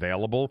there and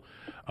available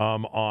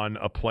on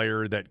a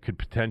player that could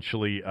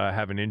potentially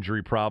have an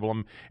injury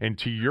problem. And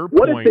to your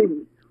point,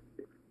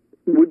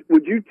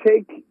 would you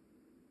take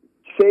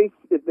Chase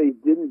if they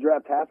didn't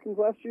draft Haskins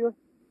last year?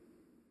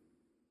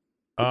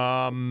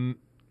 I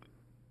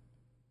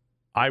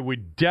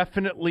would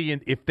definitely,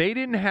 if they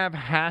didn't have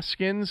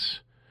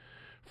Haskins,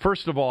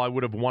 first of all, I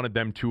would have wanted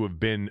them to have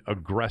been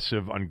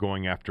aggressive on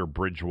going after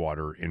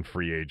Bridgewater in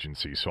free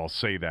agency. So I'll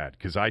say that,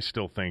 because I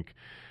still think,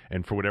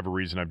 and for whatever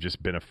reason, I've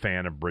just been a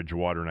fan of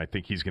Bridgewater, and I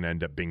think he's going to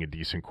end up being a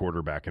decent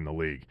quarterback in the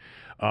league.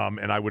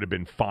 And I would have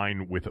been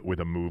fine with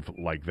a move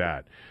like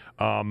that.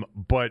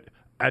 But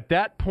at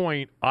that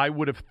point, I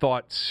would have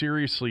thought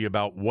seriously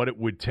about what it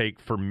would take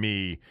for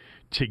me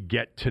to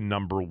get to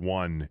number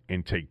 1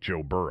 and take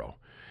Joe Burrow,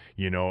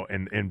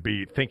 and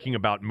be thinking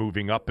about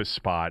moving up a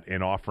spot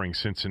and offering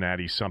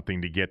Cincinnati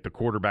something to get the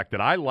quarterback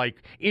that I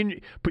like.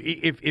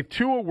 If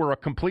Tua were a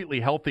completely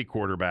healthy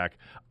quarterback,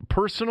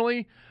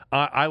 personally,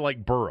 I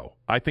like Burrow.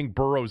 I think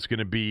Burrow's going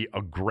to be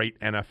a great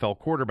NFL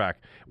quarterback.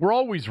 We're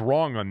always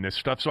wrong on this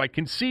stuff, so I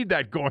concede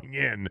that going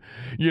in.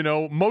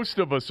 Most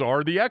of us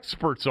are. The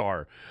experts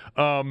are.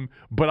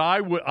 But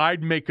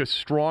I'd make a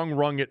strong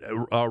run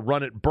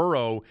at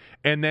Burrow,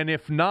 and then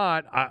if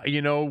not,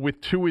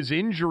 with Tua's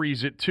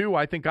injuries at 2,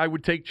 I think I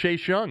would take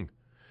Chase Young.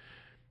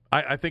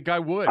 I think I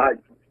would.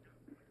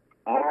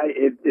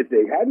 If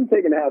they hadn't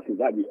taken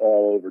Haskins, I'd be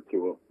all over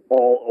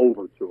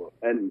Tua.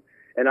 And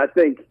I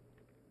think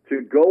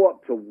to go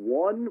up to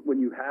 1 when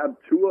you have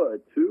Tua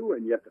at 2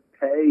 and you have to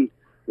pay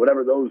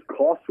whatever those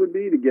costs would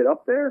be to get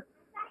up there,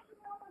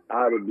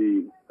 I'd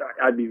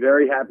be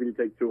very happy to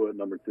take Tua at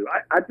number 2.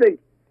 I think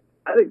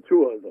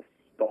Tua is a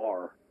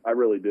star. I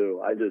really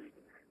do.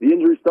 The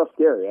injury stuff's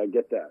scary. I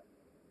get that.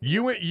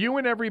 You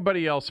and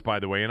everybody else, by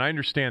the way, and I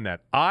understand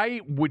that.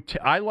 I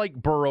like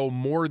Burrow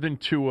more than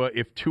Tua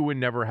if Tua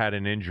never had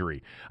an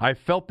injury. I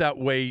felt that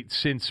way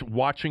since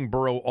watching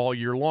Burrow all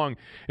year long,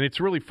 and it's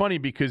really funny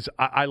because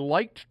I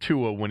liked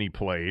Tua when he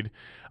played.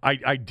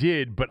 I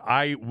did, but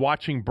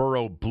watching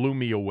Burrow blew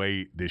me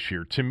away this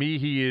year. To me,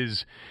 he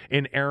is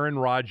an Aaron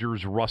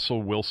Rodgers,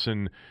 Russell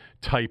Wilson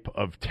type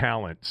of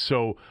talent.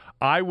 So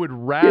I would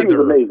rather. He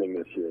was amazing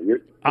this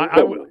year.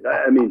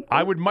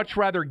 I would much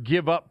rather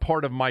give up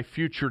part of my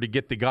future to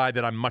get the guy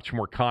that I'm much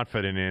more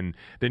confident in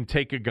than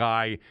take a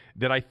guy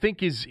that I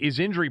think is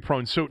injury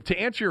prone. So to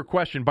answer your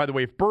question, by the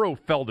way, if Burrow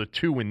fell to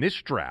 2 in this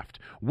draft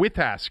with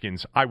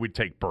Haskins, I would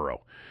take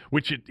Burrow,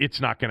 which it's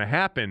not going to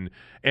happen.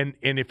 And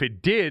if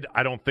it did,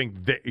 I don't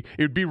think that it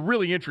would be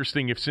really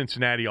interesting if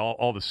Cincinnati all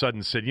of a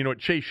sudden said,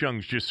 Chase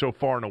Young's just so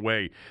far and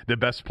away the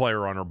best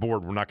player on our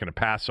board. We're not going to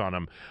pass on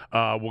him.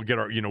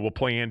 We'll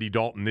play Andy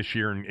Dalton this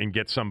year and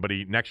get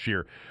somebody next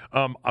year.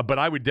 But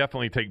I would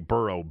definitely take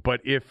Burrow.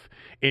 But if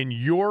in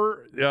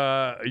your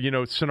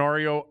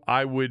scenario,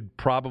 I would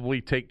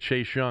probably take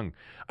Chase Young.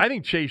 I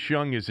think Chase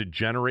Young is a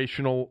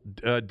generational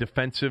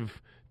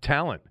defensive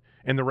talent.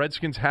 And the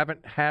Redskins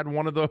haven't had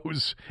one of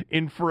those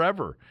in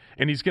forever.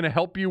 And he's going to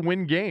help you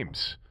win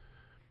games.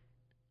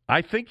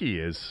 I think he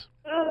is.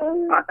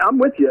 I'm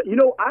with you.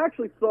 I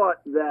actually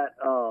thought that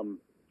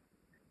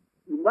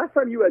last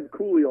time you had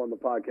Cooley on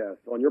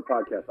your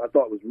podcast, I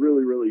thought was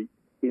really, really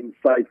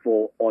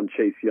insightful on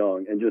Chase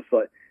Young. And just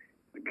like,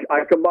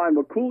 I combined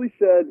what Cooley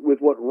said with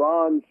what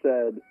Ron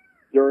said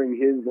during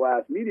his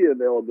last media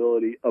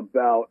availability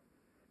about,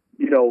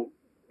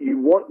 you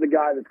want the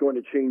guy that's going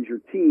to change your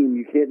team.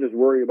 You can't just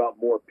worry about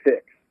more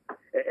picks.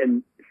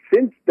 And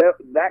since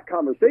that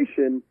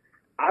conversation,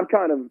 I've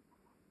kind of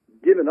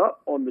given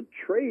up on the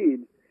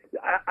trade.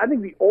 I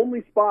think the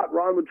only spot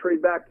Ron would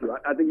trade back to,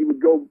 I think he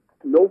would go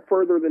no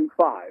further than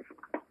 5.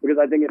 Because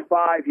I think at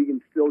 5 he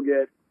can still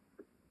get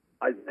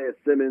Isaiah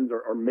Simmons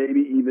or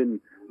maybe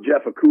even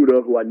Jeff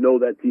Okudah, who I know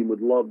that team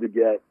would love to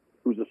get,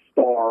 who's a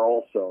star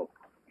also.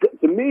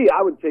 To me,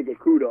 I would take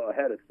Okudah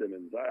ahead of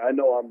Simmons. I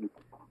know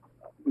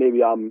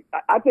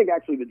I think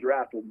actually the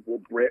draft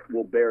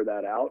will bear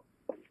that out.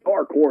 A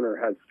star corner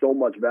has so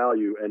much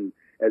value, and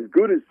as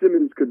good as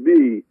Simmons could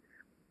be,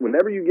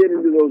 whenever you get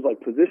into those like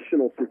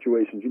positional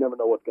situations, you never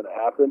know what's going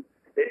to happen.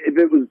 If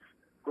it was,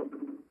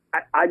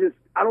 I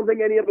don't think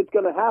any of it's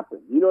going to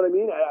happen. You know what I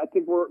mean? I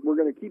think we're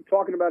going to keep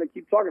talking about it,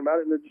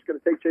 and they're just going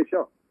to take Chase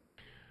Young.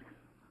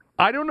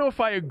 I don't know if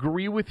I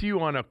agree with you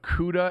on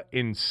Okudah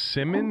and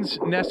Simmons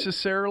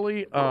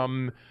necessarily.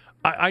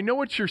 I know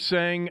what you're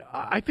saying.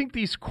 I think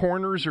these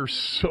corners are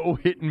so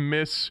hit and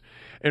miss.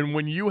 And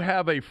when you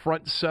have a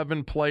front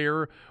 7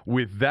 player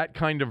with that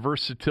kind of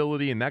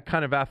versatility and that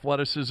kind of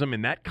athleticism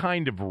and that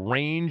kind of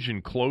range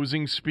and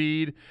closing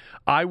speed,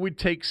 I would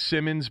take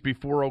Simmons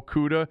before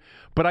Okudah.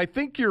 But I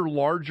think your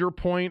larger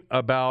point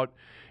about,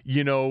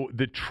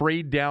 the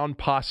trade down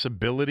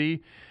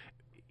possibility,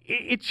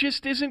 it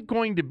just isn't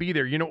going to be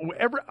there.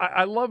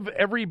 I love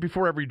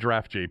before every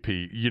draft,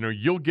 JP,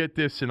 you'll get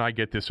this and I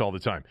get this all the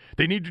time.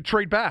 They need to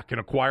trade back and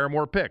acquire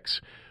more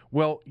picks.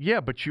 Well, yeah,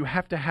 but you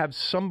have to have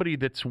somebody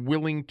that's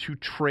willing to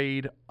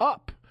trade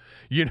up.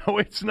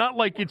 It's not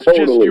like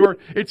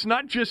it's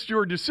not just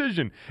your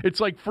decision.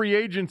 It's like free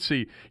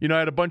agency. I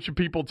had a bunch of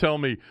people tell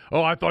me,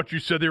 "Oh, I thought you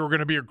said they were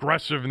going to be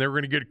aggressive and they were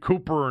going to get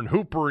Cooper and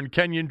Hooper and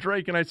Kenyon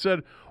Drake." And I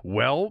said,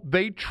 "Well,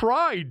 they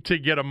tried to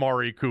get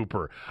Amari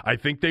Cooper. I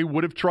think they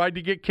would have tried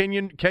to get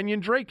Kenyon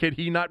Drake had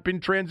he not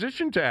been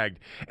transition tagged.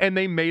 And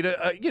they made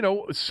a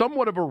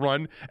somewhat of a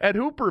run at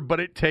Hooper, but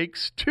it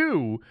takes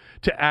 2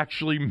 to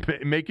actually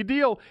make a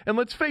deal. And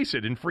let's face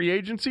it, in free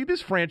agency,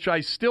 this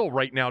franchise still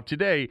right now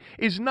today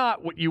is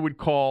not what you would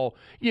call,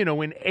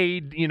 an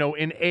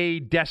A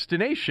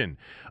destination.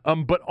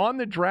 But on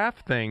the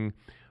draft thing,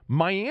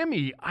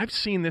 Miami, I've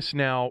seen this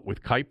now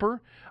with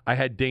Kuiper. I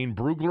had Dane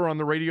Brugler on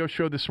the radio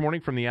show this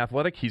morning from The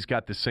Athletic. He's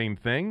got the same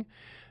thing.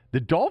 The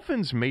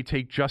Dolphins may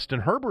take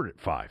Justin Herbert at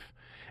 5.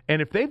 And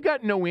if they've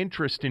got no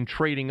interest in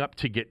trading up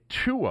to get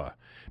Tua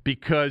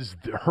because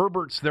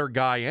Herbert's their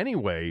guy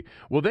anyway,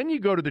 well, then you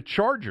go to the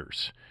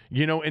Chargers,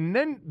 and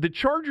then the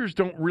Chargers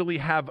don't really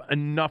have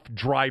enough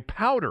dry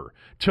powder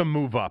to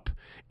move up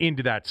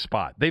into that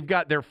spot. They've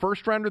got their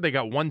first rounder, they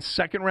got one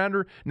second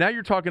rounder. Now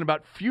you're talking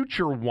about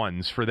future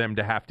ones for them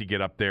to have to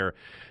get up there.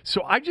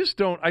 So I just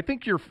don't. I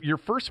think your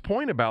first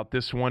point about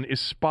this one is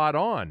spot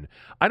on.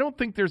 I don't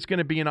think there's going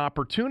to be an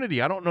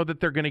opportunity. I don't know that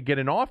they're going to get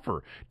an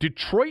offer.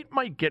 Detroit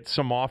might get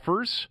some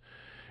offers.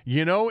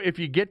 If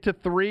you get to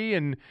 3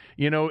 and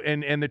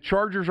the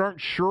Chargers aren't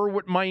sure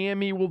what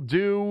Miami will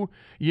do,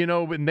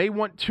 and they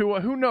want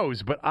Tua, who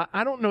knows? But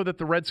I don't know that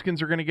the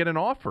Redskins are going to get an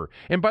offer.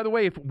 And by the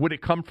way, would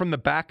it come from the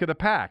back of the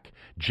pack?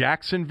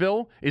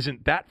 Jacksonville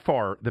isn't that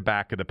far the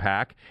back of the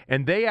pack,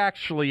 and they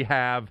actually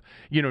have,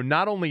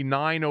 not only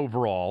 9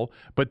 overall,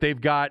 but they've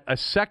got a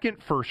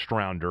second first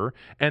rounder,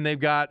 and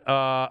they've got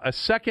a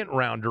second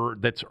rounder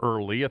that's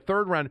early, a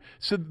third round.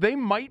 So they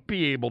might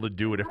be able to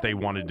do it if they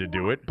wanted to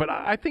do it. But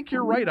I think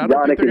you're right. I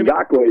don't think they're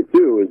going to.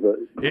 too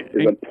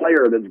is a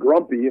player that's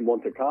grumpy and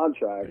wants a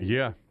contract.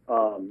 Yeah.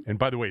 And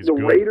by the way, the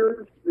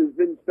Raiders, there's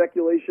been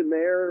speculation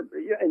there.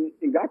 Yeah, and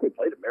Ngakoue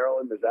played at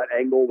Maryland. There's that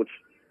angle, which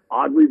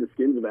oddly the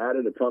Skins have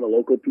added a ton of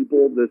local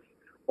people this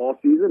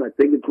offseason. I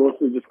think it's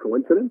mostly just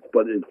coincidence,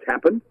 but it's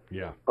happened.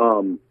 Yeah.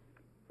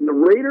 The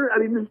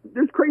Raiders,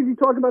 there's crazy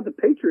talk about the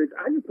Patriots.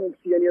 I just don't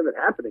see any of it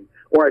happening.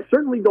 Or I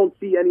certainly don't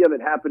see any of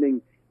it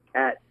happening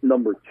at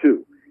number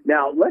 2.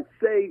 Now, let's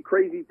say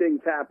crazy things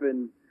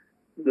happen.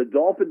 The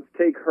Dolphins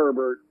take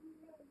Herbert,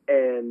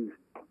 and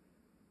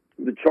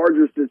the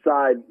Chargers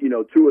decide,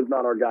 Tua's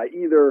not our guy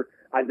either.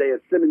 Isaiah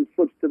Simmons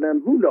slips to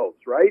them. Who knows,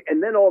 right?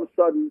 And then all of a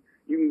sudden,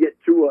 you can get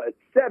Tua at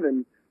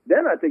 7.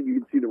 Then I think you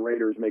can see the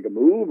Raiders make a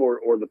move, or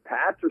the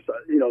Pats, or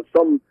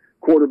some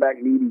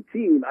quarterback-needy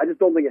team. I just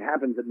don't think it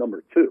happens at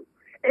number 2.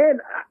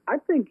 And I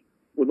think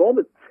with all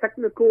the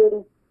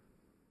technical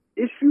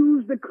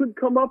issues that could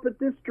come up at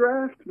this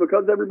draft,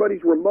 because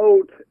everybody's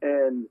remote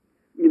and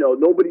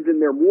nobody's in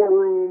their war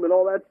room and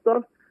all that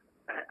stuff.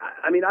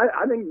 I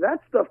think that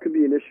stuff could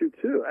be an issue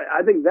too.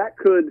 I think that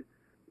could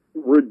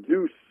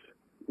reduce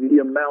the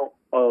amount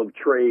of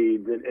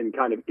trades and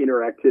kind of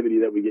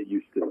interactivity that we get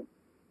used to.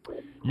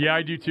 Yeah,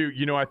 I do too.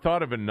 I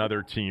thought of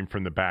another team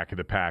from the back of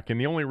the pack, and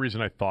the only reason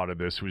I thought of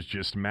this was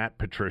just Matt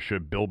Patricia,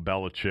 Bill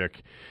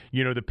Belichick.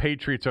 The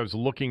Patriots, I was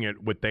looking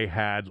at what they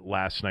had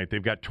last night.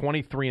 They've got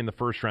 23 in the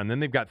first round, then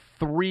they've got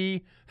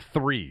 3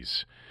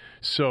 threes.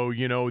 So,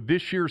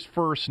 this year's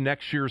first,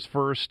 next year's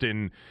first,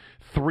 and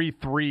 3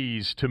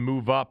 threes to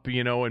move up,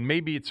 and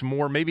maybe it's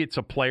more, maybe it's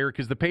a player,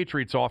 because the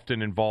Patriots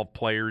often involve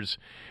players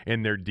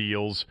in their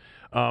deals.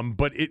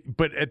 But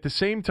at the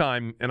same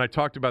time, and I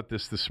talked about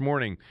this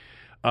morning,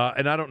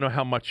 and I don't know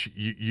how much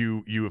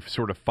you have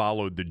sort of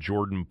followed the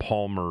Jordan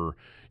Palmer,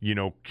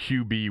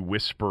 QB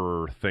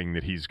whisperer thing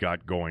that he's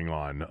got going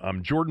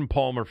on. Jordan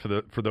Palmer,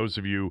 for those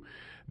of you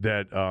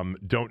that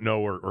don't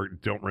know or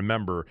don't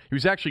remember, he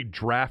was actually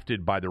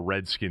drafted by the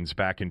Redskins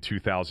back in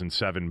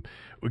 2007.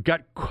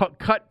 Got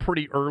cut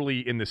pretty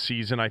early in the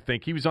season, I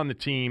think. He was on the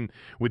team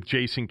with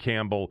Jason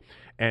Campbell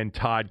and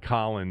Todd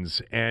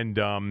Collins, and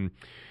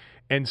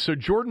so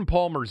Jordan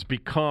Palmer's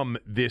become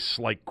this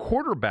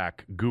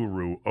quarterback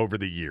guru over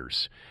the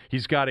years.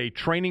 He's got a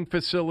training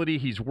facility.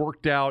 He's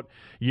worked out,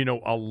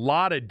 a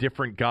lot of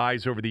different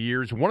guys over the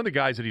years. One of the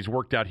guys that he's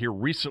worked out here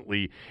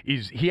recently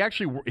is he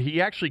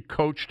actually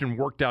coached and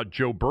worked out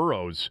Joe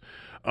Burrow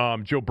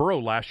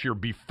last year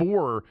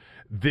before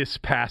this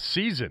past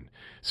season.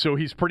 So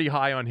he's pretty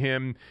high on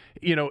him.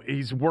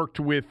 He's worked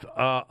with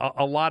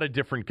a lot of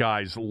different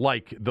guys,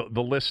 like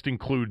the list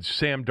includes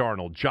Sam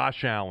Darnold,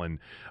 Josh Allen,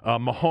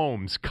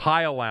 Mahomes,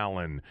 Kyle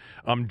Allen,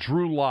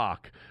 Drew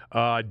Lock,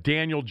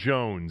 Daniel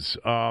Jones.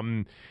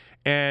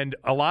 And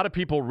a lot of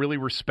people really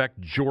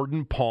respect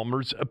Jordan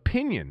Palmer's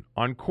opinion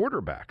on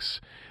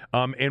quarterbacks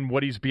and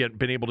what he's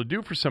been able to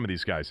do for some of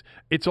these guys.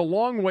 It's a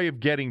long way of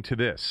getting to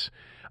this.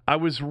 I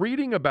was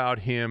reading about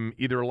him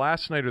either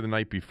last night or the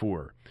night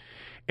before,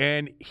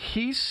 and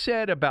he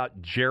said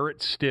about Jarrett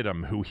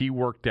Stidham, who he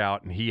worked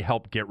out and he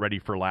helped get ready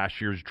for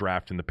last year's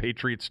draft, and the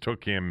Patriots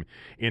took him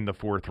in the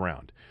 4th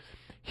round.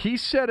 He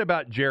said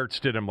about Jarrett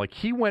Stidham,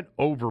 he went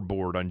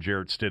overboard on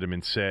Jarrett Stidham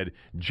and said,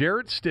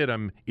 Jarrett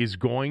Stidham is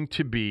going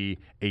to be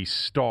a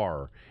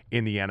star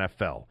in the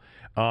NFL.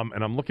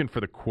 And I'm looking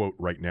for the quote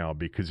right now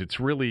because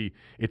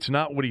it's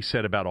not what he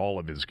said about all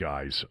of his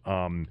guys.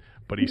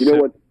 But he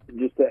said, what?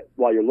 Just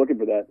while you're looking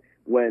for that,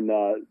 when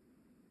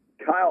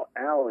Kyle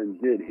Allen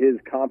did his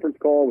conference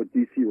call with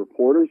DC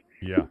reporters,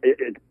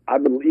 I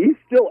believe he's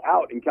still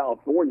out in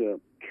California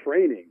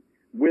training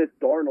with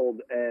Darnold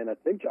and I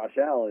think Josh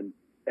Allen.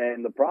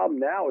 And the problem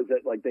now is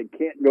that they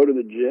can't go to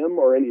the gym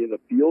or any of the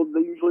fields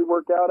they usually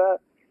work out at.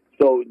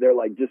 So they're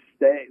just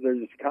staying. They're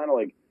just kind of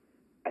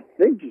I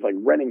think just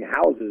renting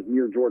houses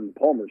near Jordan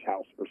Palmer's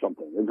house or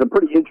something. It's a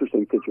pretty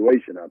interesting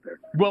situation out there.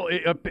 Well,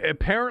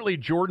 apparently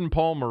Jordan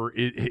Palmer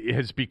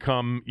has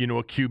become, a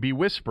QB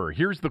whisperer.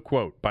 Here's the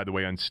quote, by the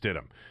way, on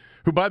Stidham.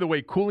 who, by the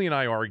way, Cooley and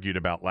I argued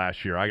about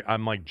last year.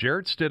 I'm like,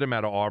 Jarrett Stidham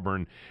out of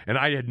Auburn, and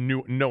I had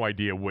no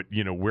idea where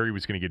he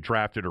was going to get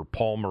drafted or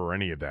Palmer or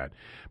any of that.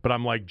 But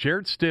I'm like,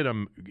 Jarrett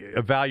Stidham,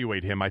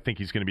 evaluate him. I think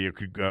he's going to be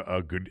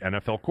a good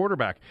NFL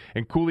quarterback.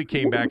 And Cooley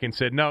came back and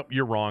said, no,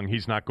 you're wrong.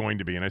 He's not going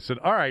to be. And I said,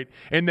 all right.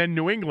 And then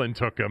New England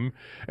took him.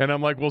 And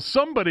I'm like, well,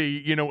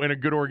 somebody, in a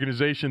good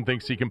organization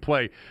thinks he can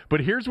play.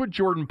 But here's what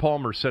Jordan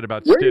Palmer said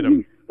about Where Stidham.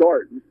 Did he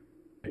start?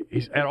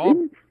 He's at all.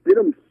 Didn't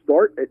Stidham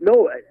start?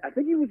 No, I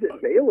think he was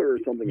at Baylor or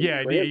something.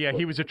 Yeah,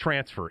 he was a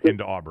transfer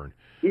into Auburn.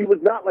 He was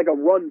not like a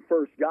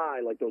run-first guy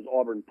like those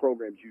Auburn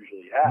programs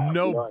usually have.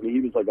 No. I mean,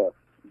 he was like a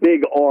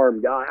big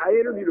arm guy. I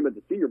interviewed him at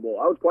the Senior Bowl.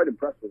 I was quite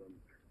impressed with him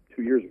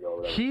 2 years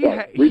ago.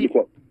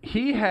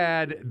 He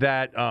had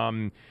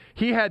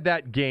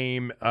that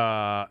game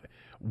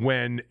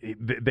when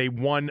they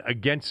won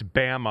against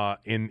Bama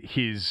in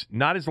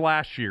not his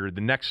last year,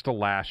 the next to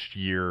last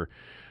year.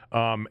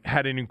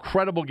 Had an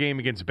incredible game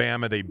against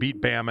Bama. They beat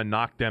Bama,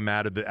 knocked them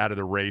out of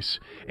the race.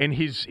 And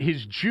his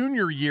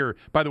junior year,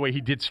 by the way,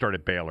 he did start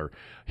at Baylor.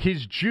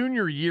 His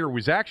junior year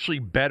was actually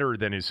better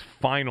than his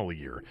final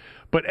year.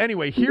 But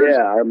anyway,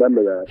 I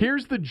remember that.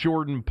 Here's the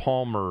Jordan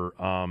Palmer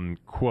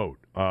quote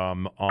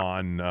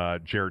on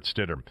Jarrett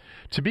Stidham.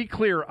 To be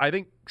clear, I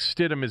think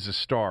Stidham is a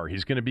star.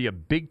 He's going to be a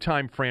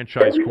big-time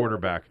franchise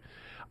quarterback.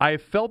 I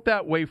have felt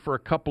that way for a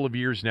couple of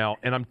years now,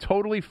 and I'm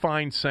totally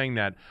fine saying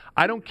that.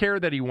 I don't care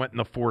that he went in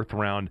the 4th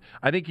round.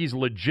 I think he's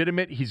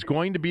legitimate. He's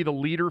going to be the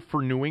leader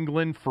for New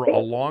England for a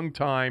long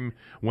time.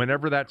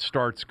 Whenever that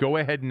starts, go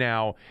ahead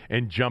now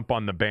and jump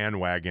on the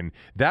bandwagon.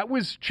 That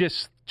was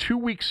just 2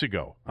 weeks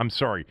ago.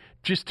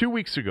 Just 2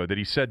 weeks ago that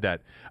he said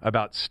that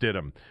about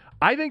Stidham.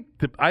 I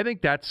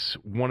think that's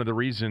one of the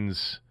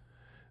reasons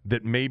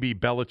that maybe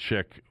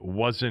Belichick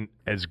wasn't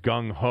as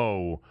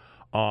gung-ho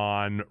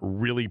on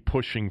really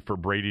pushing for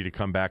Brady to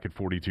come back at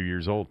 42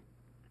 years old.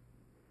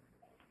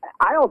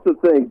 I also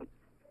think,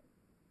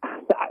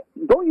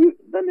 doesn't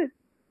it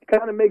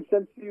kind of make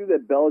sense to you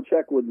that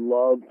Belichick would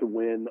love to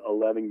win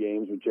 11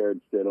 games with Jarrett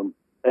Stidham?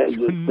 And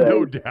just say,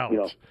 no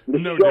doubt.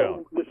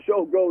 The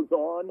show goes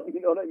on,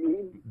 you know what I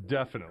mean?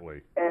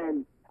 Definitely.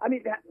 And, I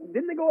mean,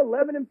 didn't they go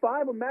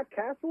 11-5 with Matt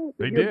Castle?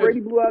 They did. Brady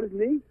blew out his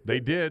knee? They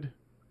did.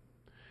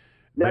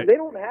 Now, they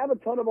don't have a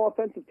ton of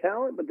offensive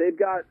talent, but they've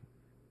got,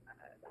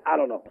 I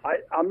don't know.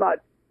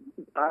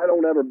 I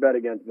don't ever bet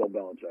against Bill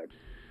Belichick.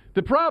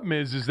 The problem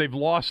is they've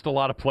lost a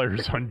lot of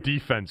players on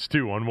defense,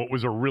 too, on what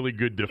was a really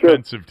good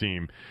defensive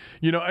team.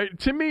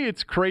 To me,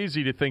 it's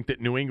crazy to think that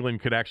New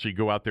England could actually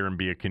go out there and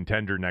be a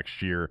contender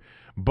next year.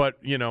 But,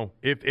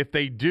 if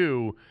they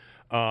do,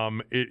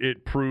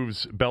 it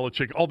proves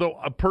Belichick. Although,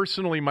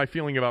 personally, my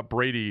feeling about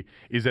Brady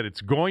is that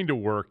it's going to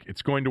work.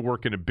 It's going to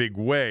work in a big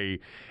way.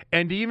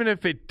 And even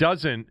if it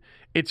doesn't,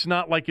 it's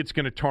not like it's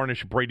going to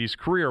tarnish Brady's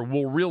career.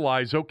 We'll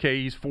realize,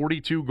 okay, he's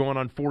 42 going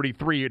on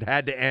 43. It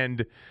had to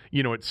end,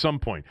 at some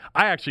point.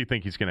 I actually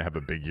think he's going to have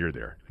a big year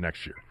there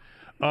next year.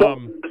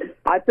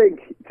 I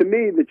think, to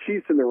me, the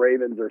Chiefs and the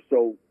Ravens are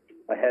so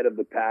ahead of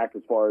the pack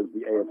as far as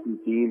the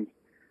AFC teams.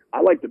 I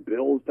like the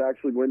Bills to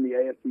actually win the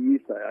AFC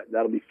East.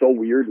 That'll be so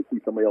weird to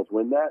see somebody else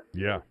win that.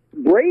 Yeah.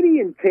 Brady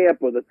in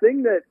Tampa, the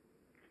thing that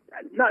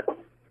not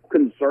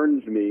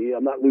concerns me,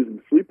 I'm not losing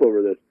sleep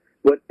over this,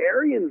 but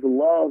Arians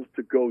loves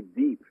to go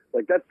deep.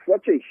 Like, that's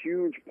such a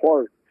huge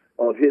part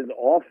of his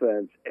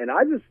offense. And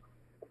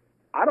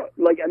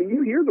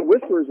you hear the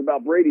whispers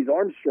about Brady's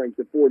arm strength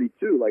at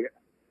 42. Like,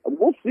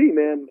 we'll see,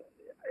 man.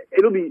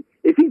 It'll be,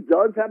 if he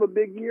does have a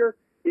big year,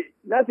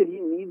 not that he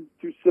needs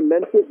to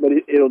cement it, but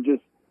it'll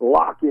just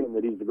lock in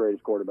that he's the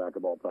greatest quarterback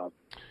of all time.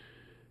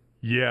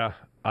 Yeah.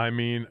 I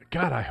mean,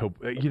 God, I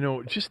hope,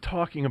 just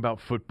talking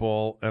about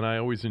football, and I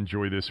always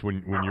enjoy this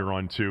when you're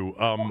on too.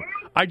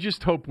 I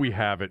just hope we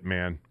have it,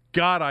 man.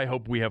 God, I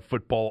hope we have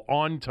football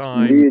on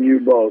time. Me and you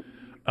both.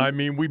 I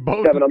mean, we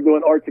both. Kevin, I'm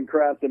doing arts and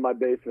crafts in my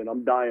basement.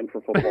 I'm dying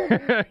for football.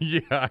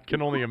 Yeah, I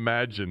can only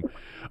imagine.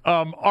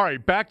 All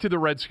right, back to the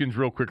Redskins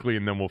real quickly,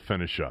 and then we'll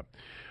finish up.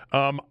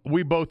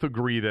 We both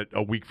agree that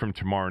a week from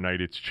tomorrow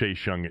night, it's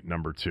Chase Young at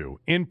number 2.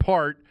 In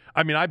part,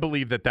 I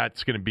believe that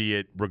that's going to be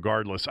it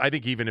regardless. I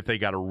think even if they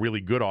got a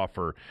really good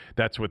offer,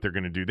 that's what they're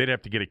going to do. They'd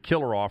have to get a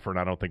killer offer, and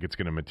I don't think it's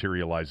going to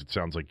materialize. It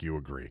sounds like you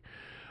agree.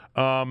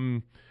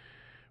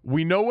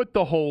 We know what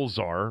the holes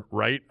are,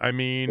 right?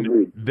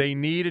 They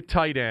need a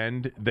tight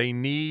end. They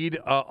need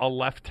a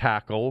left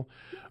tackle.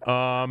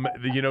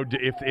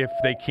 If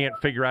they can't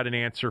figure out an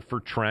answer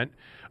for Trent.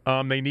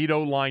 They need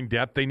O-line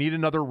depth. They need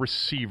another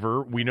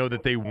receiver. We know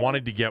that they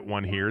wanted to get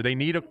one here. They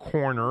need a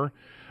corner.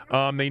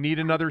 They need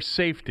another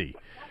safety.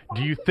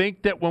 Do you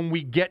think that when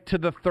we get to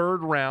the 3rd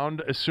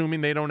round,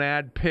 assuming they don't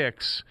add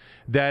picks,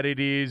 that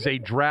it is a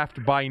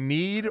draft by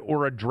need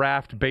or a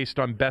draft based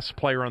on best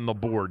player on the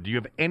board? Do you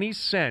have any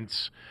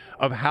sense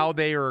of how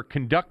they are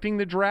conducting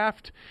the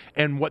draft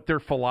and what their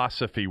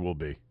philosophy will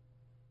be?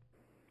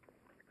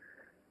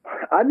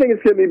 I think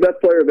it's going to be best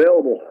player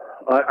available.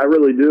 I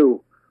really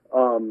do.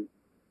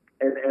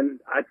 And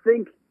I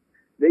think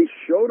they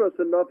showed us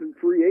enough in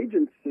free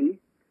agency.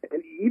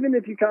 And even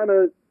if you kind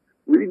of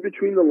read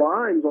between the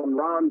lines on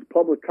Ron's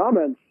public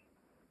comments,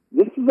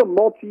 this is a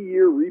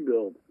multi-year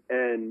rebuild,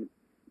 and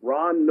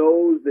Ron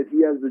knows that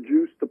he has the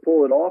juice to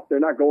pull it off. They're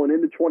not going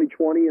into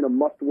 2020 in a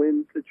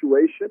must-win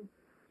situation.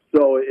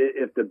 So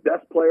if the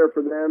best player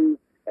for them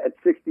at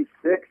 66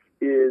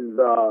 is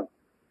a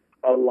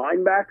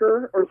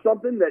linebacker or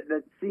something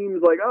that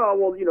seems like, oh,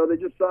 well, they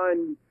just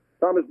signed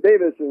Thomas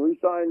Davis and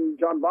re-signed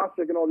John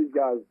Bostic and all these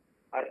guys,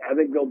 I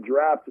think they'll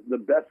draft the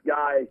best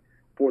guy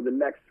for the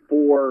next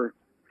 4,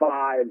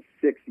 5,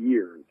 6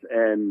 years.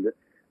 And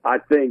I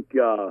think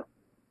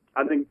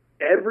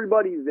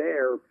everybody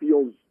there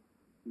feels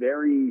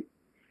very,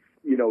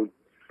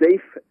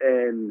 safe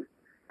and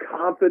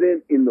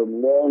confident in the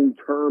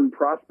long-term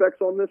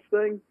prospects on this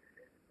thing.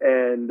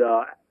 And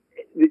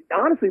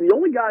honestly, the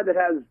only guy that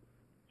has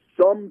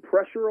some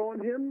pressure on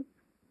him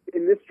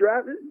in this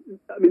draft,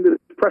 there's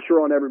pressure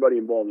on everybody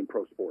involved in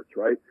pro sports,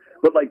 right?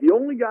 But the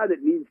only guy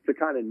that needs to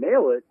kind of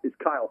nail it is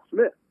Kyle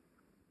Smith.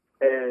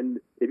 And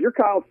if you're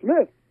Kyle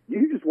Smith,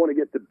 you just want to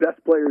get the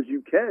best players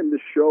you can to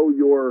show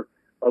your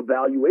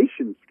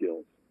evaluation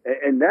skills.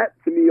 And that,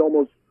 to me,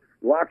 almost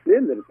locks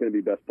in that it's going to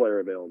be best player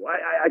available.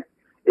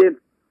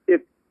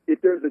 If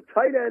there's a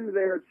tight end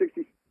there at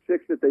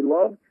 66 that they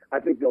love, I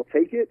think they'll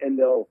take it, and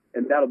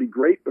that'll be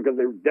great because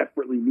they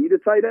desperately need a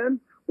tight end.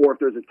 Or if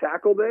there's a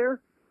tackle there,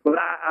 but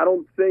I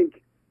don't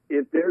think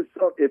if there's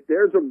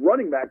a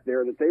running back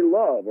there that they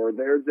love, or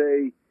there's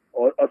a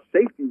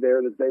safety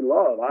there that they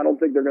love, I don't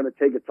think they're going to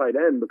take a tight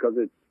end because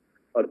it's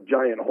a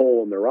giant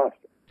hole in their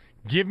roster.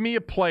 Give me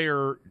a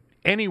player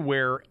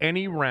anywhere,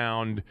 any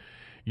round.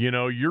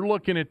 You're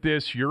looking at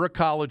this. You're a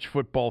college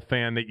football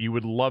fan that you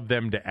would love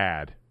them to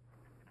add.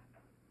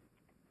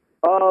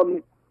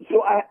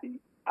 So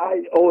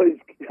I always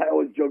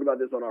joke about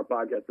this on our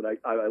podcast that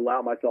I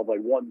allow myself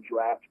one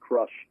draft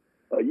crush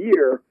a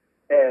year,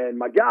 and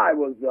my guy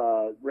was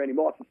Randy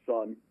Moss's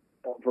son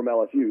from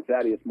LSU,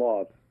 Thaddeus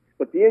Moss.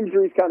 But the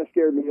injuries kind of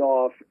scared me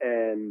off,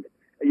 and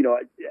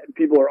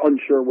people are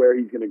unsure where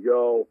he's going to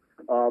go.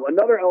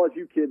 Another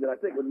LSU kid that I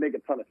think would make a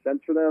ton of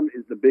sense for them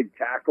is the big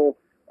tackle.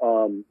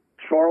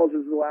 Charles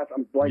is the last.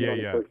 I'm blanking on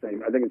the first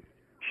name. I think it's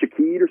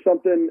Shaquille or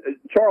something.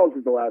 Charles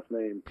is the last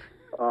name.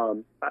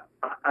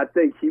 I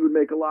think he would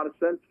make a lot of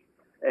sense,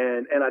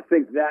 and I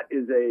think that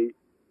is a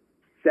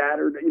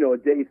Saturday, a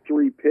day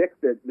 3 pick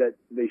that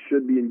they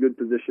should be in good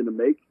position to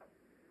make.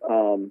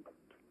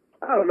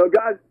 I don't know,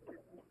 guys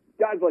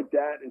like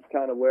that is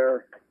kind of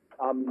where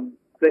I'm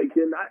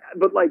thinking.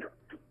 But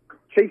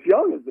Chase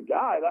Young is the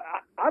guy.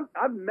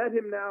 I've met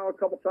him now a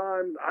couple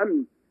times.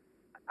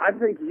 I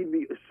think he'd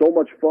be so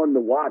much fun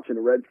to watch in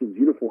a Redskins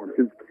uniform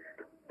because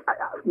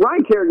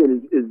Ryan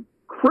Kerrigan is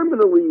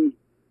criminally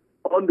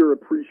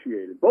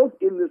underappreciated, both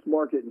in this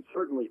market and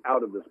certainly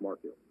out of this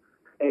market.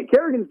 And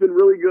Kerrigan's been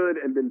really good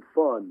and been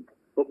fun,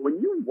 but when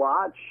you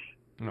watch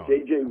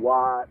J.J.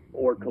 Watt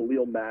or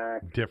Khalil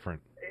Mack,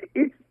 different.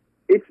 It's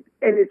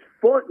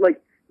fun.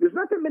 There's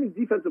not that many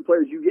defensive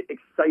players you get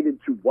excited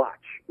to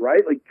watch,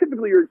 right?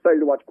 Typically you're excited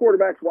to watch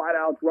quarterbacks,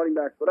 wideouts, running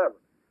backs, whatever.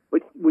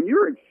 But when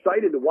you're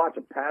excited to watch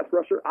a pass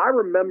rusher, I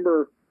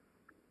remember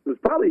it was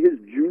probably his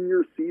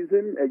junior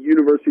season at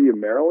University of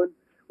Maryland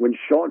when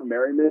Sean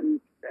Merriman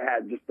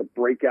had just a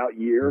breakout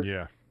year.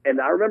 Yeah.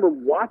 And I remember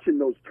watching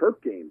those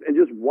Terp games and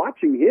just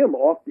watching him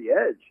off the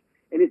edge.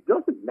 And it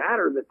doesn't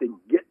matter that they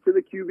get to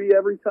the QB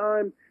every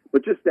time,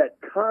 but just that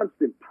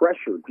constant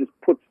pressure just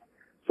puts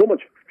so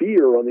much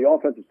fear on the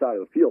offensive side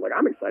of the field.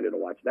 I'm excited to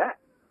watch that.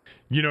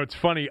 It's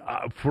funny.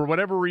 For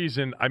whatever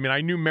reason,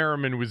 I knew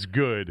Merriman was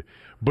good,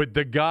 but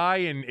the guy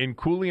and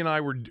Cooley and I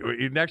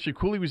actually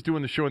Cooley was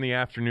doing the show in the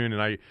afternoon,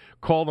 and I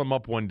called him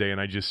up one day, and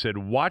I just said,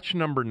 watch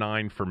number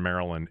 9 for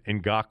Maryland,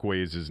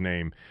 Ngakoue is his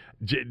name,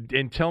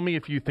 and tell me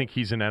if you think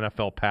he's an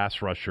NFL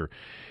pass rusher.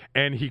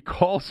 And he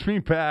calls me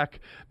back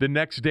the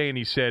next day, and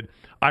he said,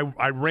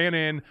 I ran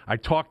in, I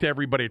talked to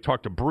everybody. I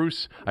talked to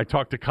Bruce. I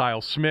talked to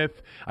Kyle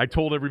Smith. I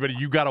told everybody,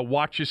 you got to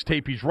watch his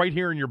tape. He's right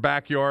here in your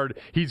backyard.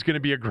 He's going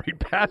to be a great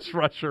pass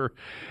rusher.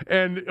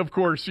 And, of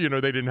course, they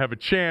didn't have a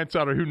chance. I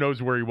don't know, who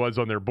knows where he was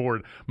on their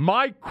board.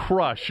 My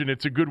crush, and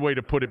it's a good way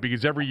to put it,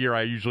 because every year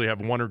I usually have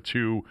 1 or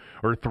 2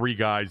 or 3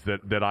 guys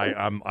that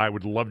I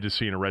would love to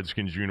see in a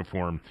Redskins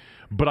uniform.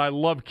 But I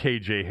love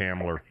KJ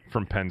Hamler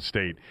from Penn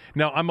State.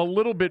 Now, I'm a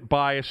little bit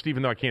biased,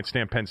 even though I can't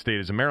stand Penn State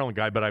as a Maryland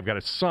guy, but I've got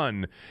a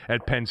son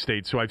at Penn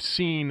State, so I've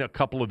seen a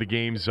couple of the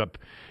games up,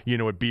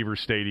 at Beaver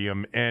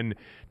Stadium. And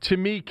to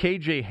me,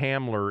 KJ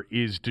Hamler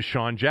is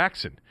Deshaun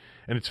Jackson.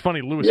 And it's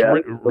funny, Lewis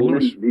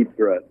deep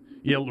threat.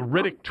 Yeah,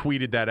 Riddick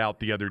tweeted that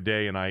out the other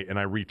day, and I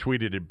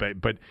retweeted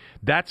it. But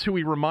that's who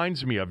he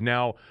reminds me of.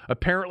 Now,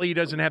 apparently he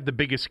doesn't have the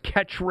biggest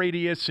catch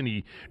radius, and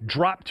he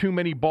dropped too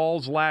many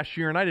balls last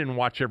year, and I didn't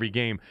watch every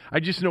game. I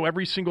just know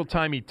every single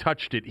time he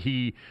touched it,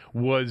 he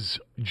was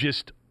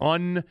just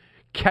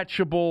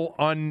uncatchable,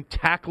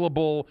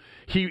 untackleable.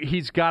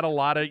 He's got a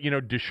lot of,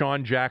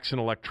 Deshaun Jackson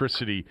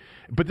electricity.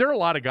 But there are a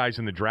lot of guys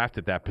in the draft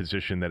at that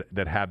position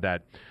that have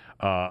that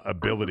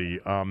ability.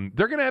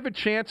 They're going to have a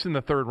chance in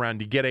the 3rd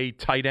round to get a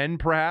tight end,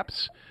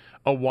 perhaps.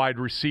 a wide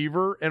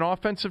receiver, an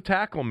offensive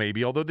tackle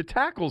maybe, although the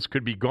tackles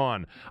could be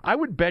gone. I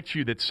would bet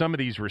you that some of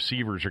these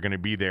receivers are going to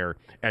be there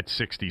at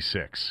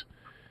 66.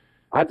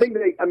 I think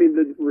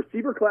the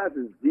receiver class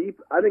is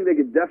deep. I think they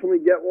could definitely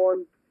get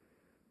one.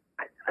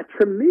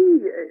 To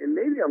me, and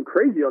maybe I'm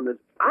crazy on this,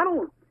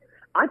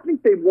 I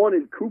think they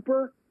wanted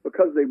Cooper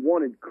because they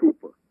wanted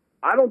Cooper.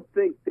 I don't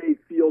think they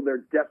feel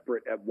they're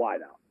desperate at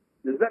wideout.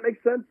 Does that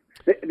make sense?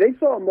 They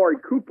saw Amari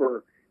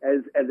Cooper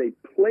as a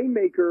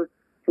playmaker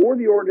for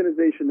the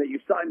organization that you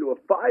signed to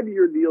a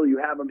 5-year deal. You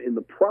have him in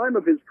the prime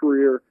of his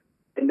career,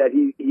 and that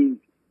he's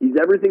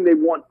everything they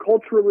want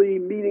culturally,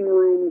 meeting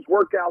rooms,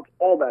 workouts,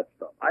 all that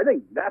stuff. I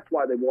think that's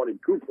why they wanted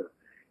Cooper,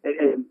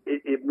 and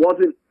it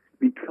wasn't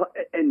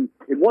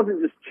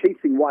just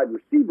chasing wide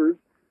receivers,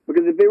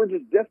 because if they were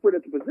just desperate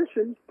at the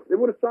position, they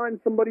would have signed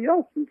somebody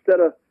else instead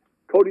of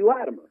Cody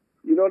Latimer.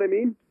 You know what I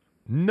mean?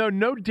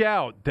 No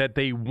doubt that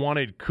they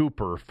wanted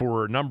Cooper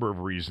for a number of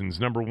reasons.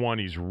 Number one,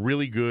 he's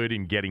really good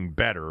in getting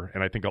better,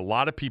 and I think a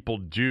lot of people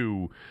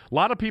do. A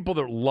lot of people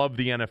that love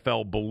the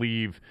NFL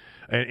believe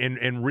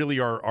and really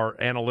are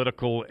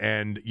analytical,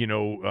 and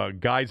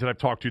guys that I've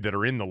talked to that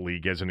are in the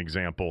league, as an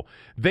example,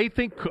 they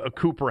think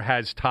Cooper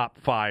has top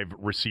 5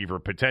 receiver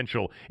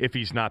potential if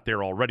he's not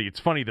there already. It's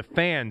funny, the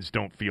fans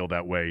don't feel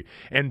that way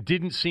and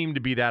didn't seem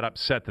to be that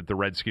upset that the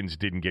Redskins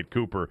didn't get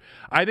Cooper.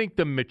 I think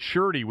the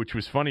maturity, which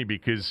was funny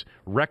because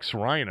Rex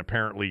Ryan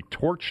apparently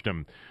torched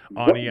him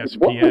on ESPN.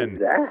 What was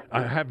that?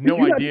 I have no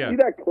idea. See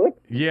that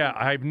clip? Yeah,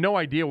 I have no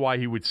idea why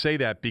he would say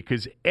that,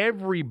 because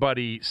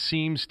everybody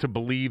seems to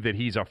believe that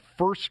he's a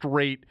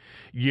first-rate,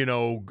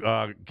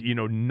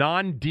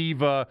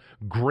 non-diva,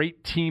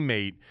 great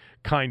teammate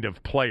kind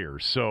of player.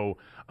 So,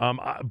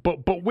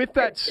 but with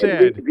that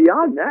said, and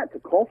beyond that, to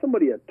call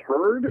somebody a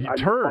turd, I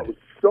thought was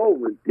so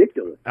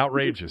ridiculous,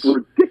 outrageous,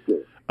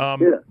 ridiculous.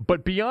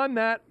 But beyond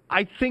that,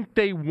 I think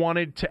they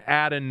wanted to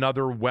add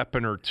another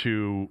weapon or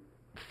two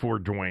for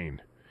Dwayne.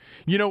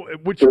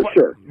 Which,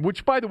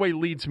 by the way,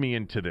 leads me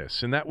into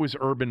this, and that was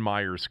Urban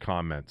Meyer's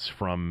comments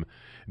from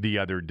the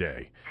other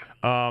day.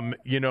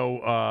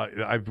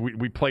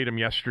 We played him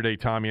yesterday.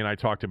 Tommy and I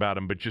talked about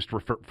him, but just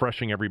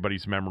refreshing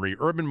everybody's memory.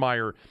 Urban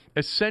Meyer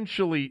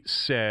essentially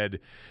said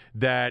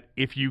that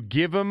if you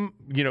give him,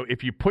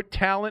 if you put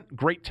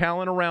great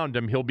talent around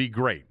him, he'll be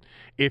great.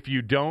 If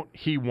you don't,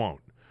 he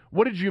won't.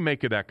 What did you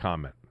make of that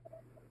comment?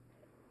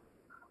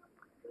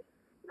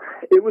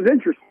 It was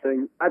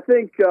interesting. I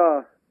think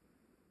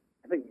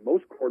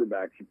most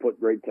quarterbacks, you put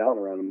great talent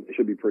around them, it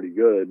should be pretty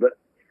good. But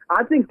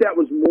I think that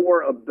was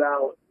more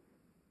about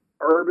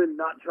Urban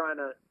not trying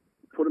to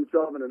put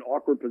himself in an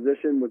awkward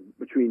position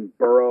between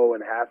Burrow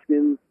and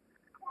Haskins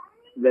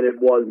than it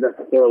was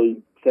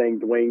necessarily saying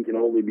Dwayne can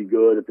only be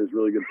good if there's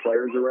really good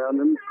players around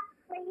him.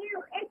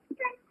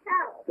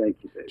 Thank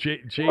you,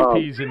 Dave.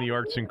 JP's in the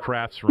arts and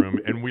crafts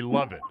room, and we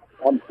love it.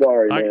 I'm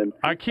sorry, man.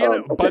 I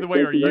can't. By the way,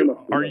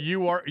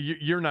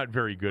 you're not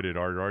very good at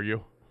art, are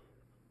you?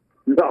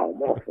 No,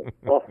 I'm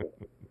awful.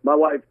 My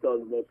wife does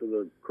most of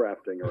the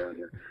crafting around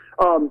here.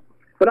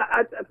 But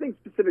I think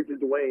specific to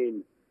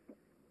Dwayne,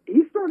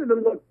 he started to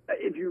look,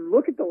 if you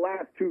look at the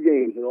last 2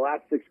 games in the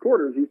last 6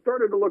 quarters, he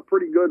started to look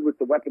pretty good with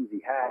the weapons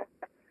he had.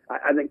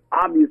 I think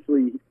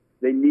obviously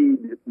they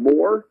need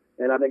more,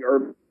 and I think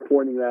Urban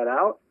pointing that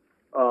out.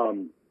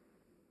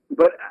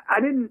 But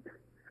I don't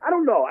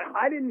know.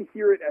 I didn't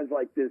hear it as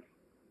like this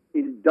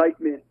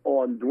indictment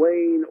on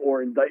Dwayne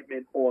or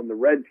indictment on the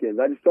Redskins.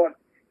 I just thought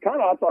it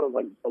was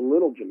like a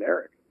little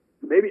generic.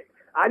 Maybe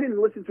I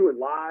didn't listen to it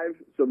live,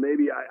 so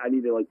maybe I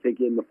need to like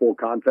take in the full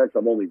context.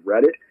 I've only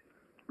read it,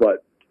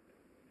 but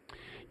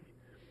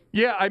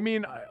yeah, I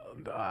mean,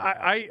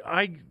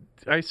 I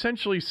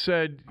essentially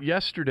said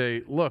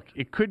yesterday, look,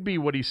 it could be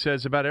what he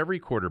says about every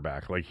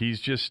quarterback. Like he's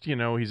just,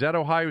 he's at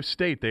Ohio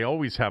State. They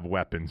always have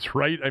weapons,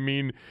 right? I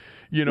mean,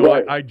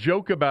 right. I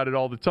joke about it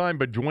all the time,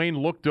 but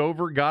Dwayne looked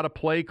over, got a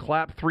play,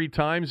 clapped 3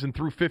 times, and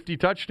threw 50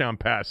 touchdown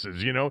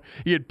passes.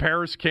 He had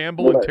Paris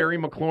Campbell and Terry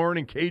McLaurin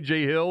and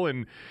KJ Hill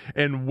and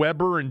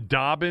Weber and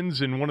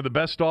Dobbins and one of the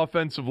best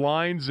offensive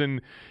lines.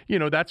 And,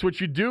 that's what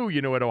you do,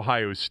 at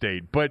Ohio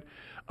State. But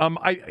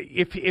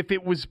if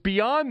it was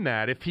beyond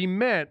that, if he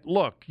meant,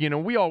 look,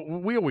 we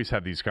always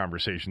have these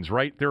conversations,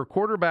 right? There are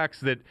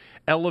quarterbacks that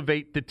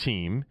elevate the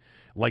team,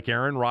 like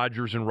Aaron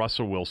Rodgers and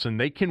Russell Wilson.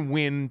 They can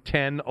win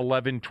 10,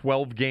 11,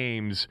 12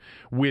 games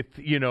with,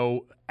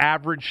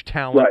 average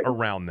talent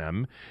around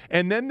them.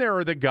 And then there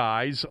are the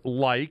guys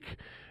like,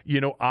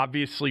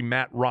 obviously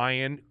Matt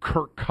Ryan,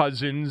 Kirk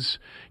Cousins,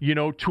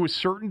 to a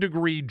certain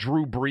degree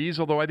Drew Brees,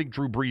 although I think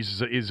Drew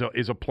Brees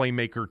is a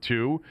playmaker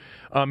too.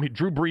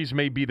 Drew Brees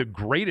may be the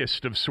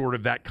greatest of sort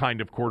of that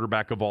kind of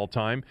quarterback of all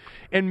time.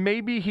 And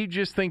maybe he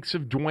just thinks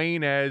of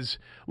Dwayne as,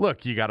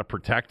 look, you got to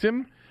protect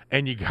him.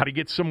 And you got to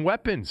get some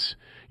weapons,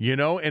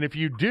 and if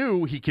you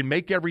do, he can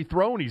make every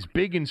throw, and he's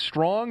big and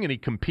strong, and he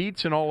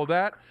competes and all of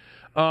that.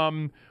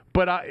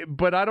 But I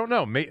don't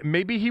know.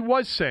 Maybe he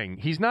was saying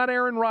he's not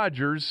Aaron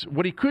Rodgers.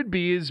 What he could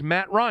be is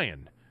Matt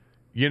Ryan.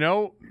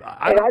 I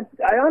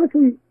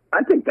honestly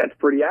think that's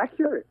pretty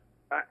accurate.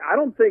 I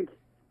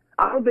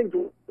I don't think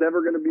Dwayne's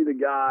ever going to be the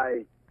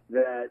guy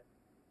that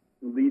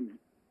leads.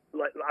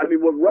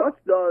 What Russ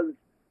does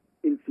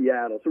in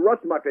Seattle. So Russ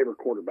is my favorite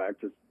quarterback,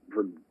 just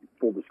for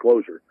full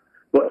disclosure.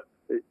 But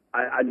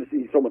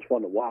he's so much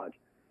fun to watch.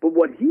 But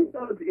what he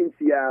does in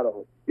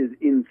Seattle is,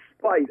 in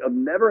spite of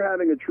never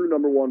having a true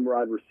number one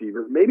wide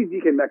receiver, maybe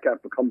DK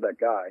Metcalf becomes that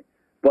guy,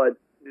 but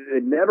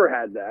it never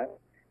had that.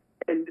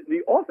 And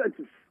the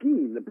offensive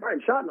scheme that Brian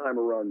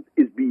Schottenheimer runs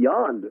is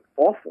beyond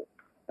awful.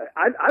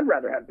 I'd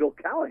rather have Bill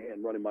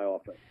Callahan running my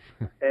offense.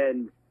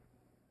 and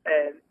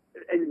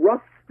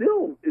Russ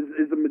still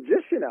is a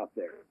magician out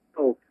there.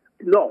 So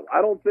no,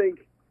 I don't think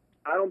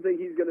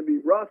he's going to be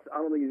Russ. I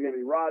don't think he's going to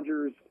be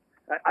Rodgers.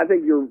 I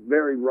think you're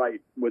very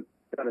right with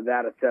kind of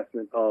that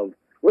assessment of,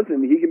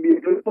 listen, he can be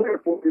a good player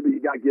for you, but you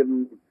got to give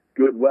him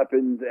good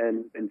weapons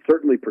and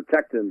certainly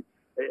protect him.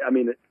 I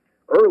mean,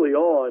 early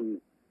on,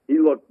 he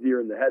looked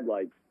deer in the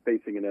headlights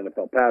facing an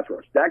NFL pass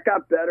rush. That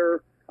got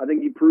better. I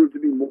think he proved to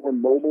be more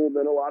mobile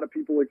than a lot of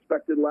people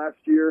expected last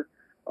year.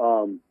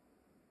 I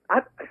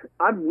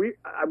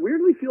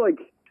weirdly feel like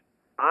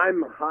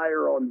I'm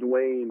higher on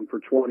Dwayne for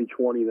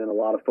 2020 than a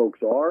lot of folks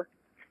are.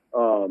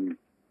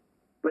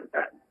 But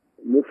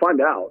we'll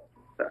find out.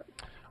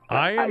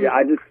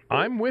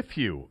 I'm with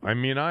you. I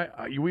mean,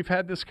 we've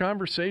had this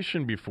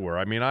conversation before.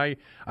 I mean, I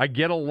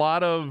get a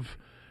lot of,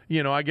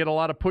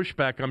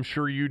 pushback. I'm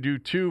sure you do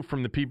too,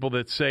 from the people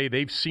that say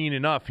they've seen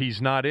enough. He's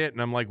not it.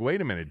 And I'm like,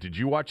 wait a minute. Did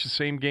you watch the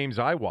same games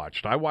I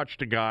watched? I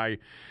watched a guy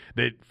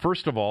that,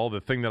 first of all,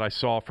 the thing that I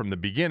saw from the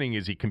beginning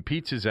is he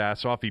competes his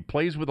ass off. He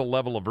plays with a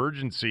level of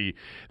urgency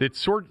that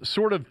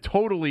sort of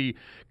totally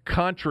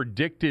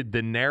contradicted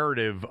the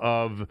narrative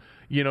of,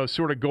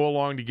 sort of go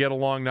along to get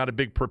along, not a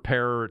big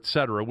preparer, et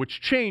cetera,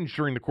 which changed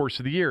during the course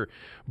of the year.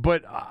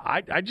 But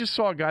I just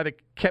saw a guy that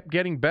kept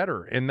getting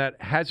better and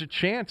that has a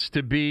chance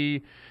to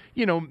be,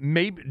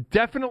 maybe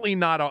definitely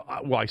not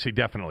I say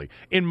definitely.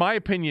 In my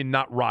opinion,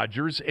 not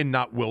Rodgers and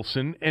not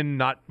Wilson and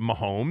not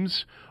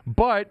Mahomes,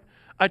 but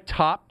a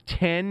top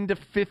 10 to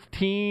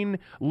 15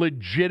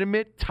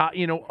 legitimate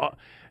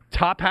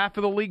top half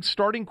of the league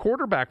starting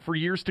quarterback for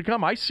years to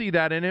come. I see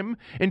that in him.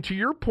 And to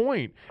your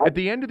point, at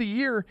the end of the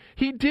year,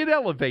 he did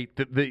elevate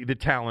the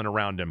talent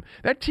around him.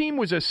 That team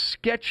was a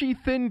sketchy,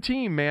 thin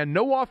team, man.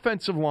 No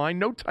offensive line,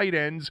 no tight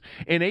ends,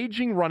 an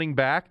aging running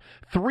back,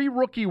 3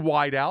 rookie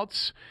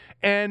wideouts.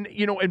 And,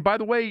 and by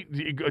the way,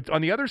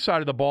 on the other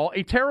side of the ball,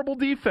 a terrible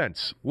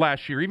defense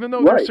last year, even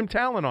though there's some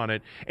talent on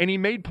it. And he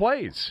made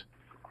plays.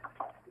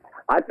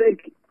 I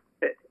think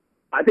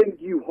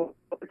you hope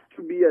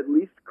to be at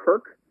least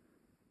Kirk.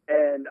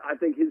 And I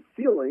think his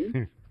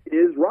ceiling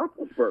is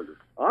Roethlisberger.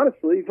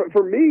 Honestly,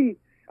 for me,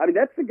 I mean,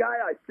 that's the guy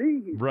I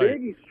see. He's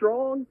big, he's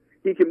strong,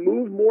 he can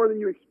move more than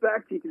you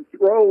expect. He can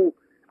throw.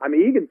 I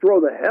mean, he can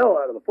throw the hell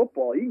out of the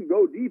football. He can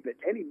go deep at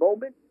any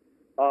moment.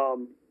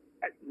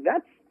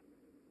 That's,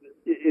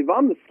 if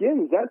I'm the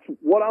Skins, that's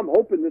what I'm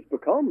hoping this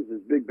becomes,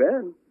 is Big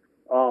Ben.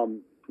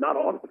 Not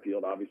on the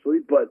field, obviously,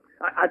 but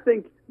I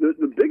think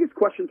the biggest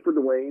questions for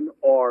Dwayne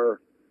are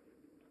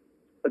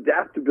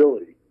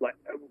adaptability. Like,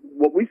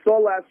 what we saw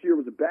last year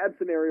was a bad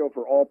scenario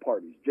for all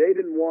parties. Jay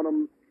didn't want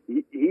him.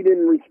 He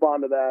didn't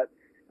respond to that.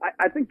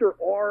 I think there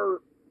are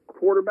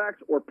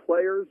quarterbacks or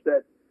players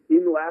that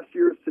in last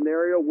year's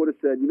scenario would have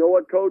said, you know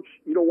what, coach,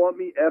 you don't want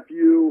me, F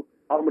you,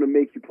 I'm going to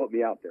make you put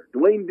me out there.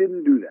 Dwayne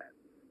didn't do that.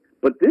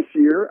 But this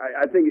year,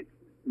 I think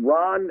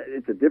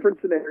it's a different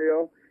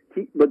scenario.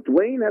 But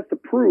Dwayne has to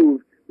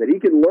prove that he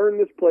can learn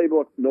this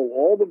playbook, know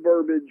all the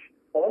verbiage,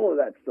 all of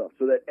that stuff,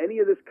 so that any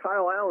of this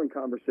Kyle Allen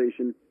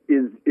conversation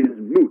is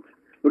moot.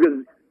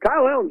 Because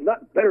Kyle Allen's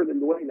not better than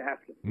Dwayne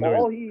Haskins. No.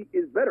 All he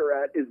is better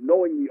at is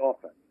knowing the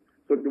offense.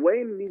 So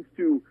Dwayne needs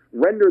to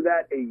render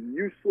that a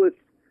useless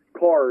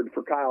card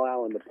for Kyle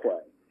Allen to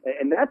play.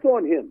 And that's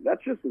on him.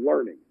 That's just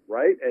learning,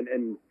 right?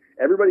 And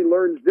everybody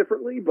learns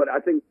differently, but I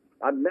think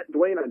I've met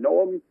Dwayne. I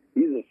know him.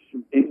 He's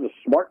a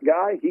smart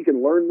guy. He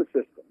can learn the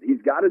system.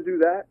 He's got to do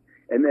that.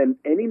 And then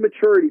any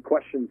maturity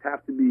questions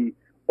have to be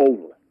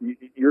over.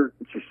 It's your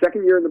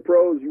second year in the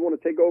pros. You want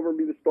to take over and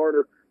be the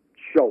starter,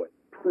 show it.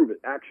 Prove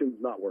it. Actions,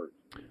 not words.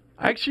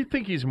 I actually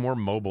think he's more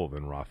mobile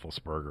than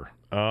Roethlisberger.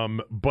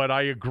 But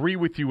I agree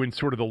with you in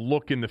sort of the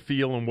look and the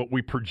feel and what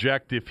we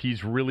project if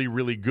he's really,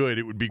 really good.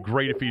 It would be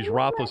great if he's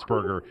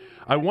Roethlisberger.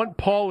 I want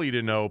Paulie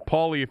to know,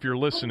 Paulie, if you're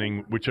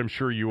listening, which I'm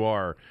sure you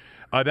are,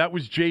 that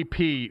was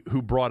JP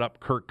who brought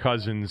up Kirk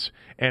Cousins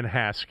and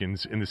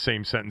Haskins in the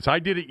same sentence. I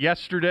did it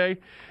yesterday,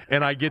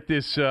 and I get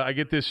this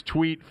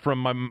tweet from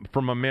my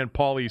man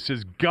Paulie. He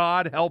says,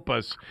 "God help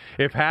us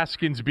if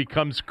Haskins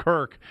becomes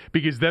Kirk,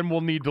 because then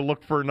we'll need to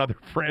look for another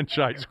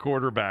franchise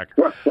quarterback."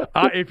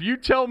 If you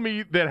tell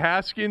me that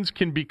Haskins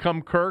can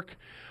become Kirk,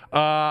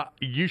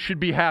 you should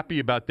be happy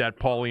about that,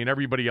 Paulie, and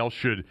everybody else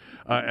should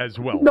as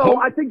well. No,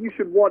 I think you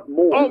should want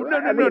more. Oh,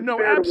 no,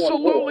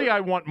 absolutely I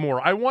want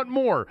more. I want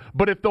more.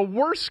 But if the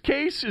worst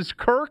case is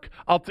Kirk,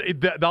 I'll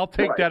take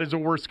that as a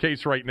worst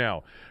case right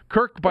now.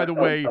 Kirk, by the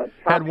way,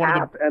 had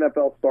one of the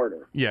NFL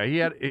starter. Yeah, he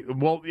had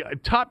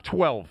top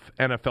 12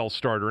 NFL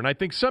starter, and I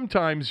think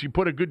sometimes you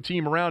put a good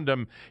team around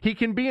him, he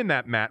can be in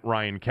that Matt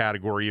Ryan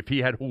category if he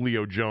had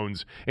Julio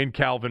Jones and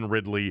Calvin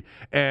Ridley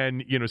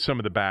and some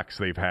of the backs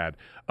they've had.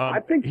 I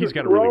think he's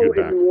got a really really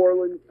good back. In New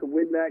Orleans to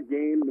win that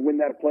game, to win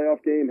that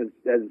playoff game,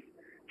 has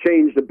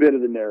changed a bit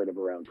of the narrative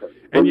around Kirk.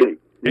 And he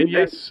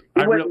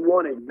went and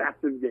won a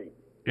massive game.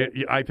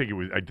 I think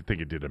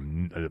it did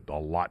a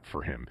lot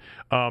for him.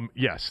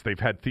 Yes, they've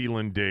had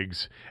Thielen,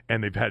 Diggs,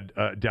 and they've had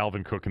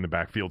Dalvin Cook in the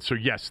backfield. So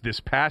yes,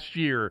 this past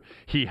year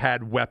he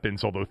had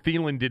weapons. Although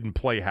Thielen didn't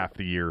play half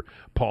the year,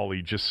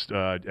 Paulie. Just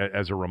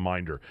as a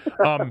reminder.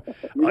 Get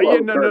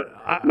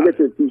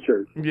your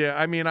T-shirt. Yeah,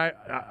 I mean,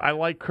 I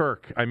like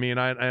Kirk. I mean,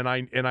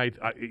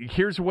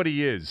 here's what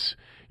he is.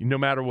 No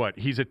matter what,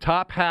 he's a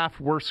top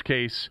half, worst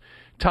case,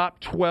 top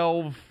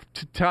 12,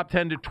 top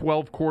 10 to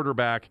 12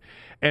 quarterback.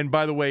 And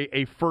by the way,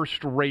 a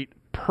first-rate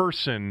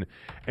person,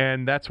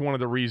 and that's one of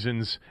the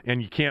reasons,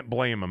 and you can't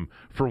blame him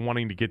for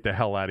wanting to get the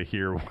hell out of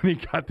here when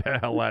he got the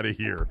hell out of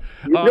here.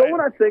 You know what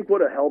I think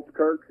would have helped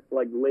Kirk,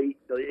 like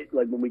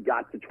when we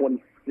got to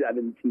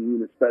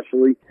 2017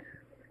 especially,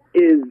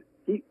 is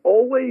he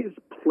always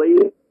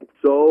played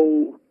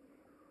so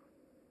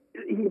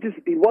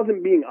he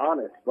wasn't being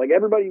honest. Like,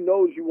 everybody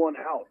knows you want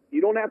out.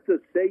 You don't have to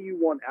say you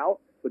want out,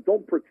 but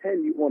don't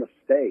pretend you want to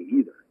stay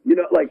either.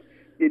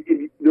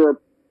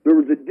 There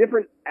was a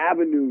different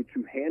avenue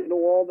to handle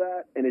all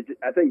that, and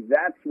I think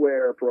that's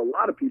where, for a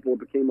lot of people, it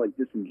became like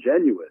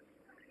disingenuous,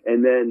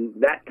 and then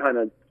that kind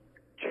of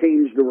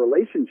changed the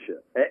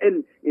relationship.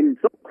 And in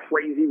some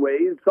crazy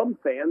ways, some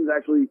fans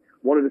actually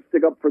wanted to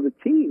stick up for the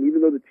team,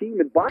 even though the team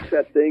had botched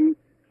that thing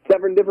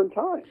 7 different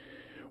times.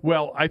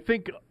 Well, I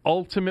think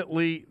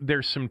ultimately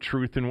there's some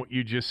truth in what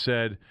you just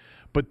said.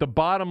 But the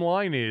bottom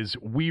line is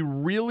we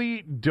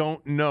really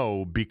don't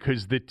know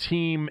because the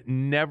team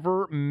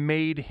never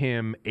made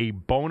him a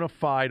bona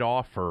fide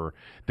offer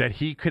that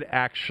he could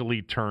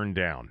actually turn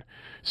down.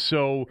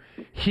 So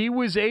he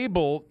was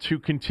able to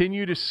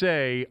continue to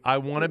say, I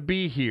want to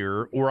be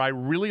here, or I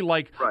really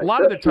like right. a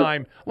lot of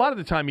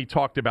the time he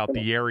talked about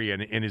the area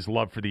and his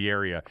love for the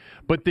area.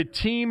 But the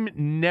team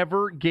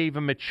never gave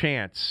him a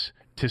chance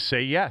to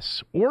say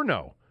yes or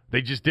no.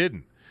 They just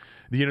didn't.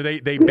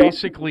 They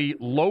basically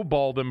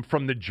lowballed him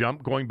from the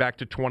jump going back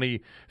to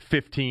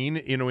 2015,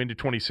 into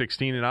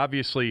 2016. And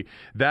obviously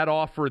that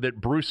offer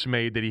that Bruce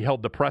made that he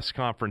held the press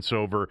conference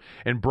over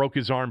and broke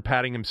his arm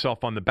patting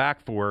himself on the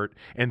back for it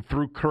and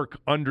threw Kirk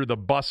under the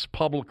bus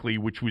publicly,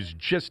 which was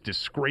just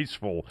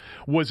disgraceful,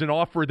 was an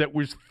offer that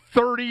was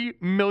 $30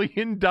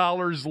 million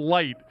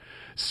light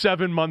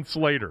 7 months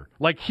later.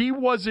 Like, he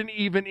wasn't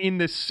even in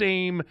the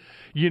same,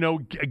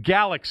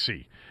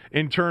 galaxy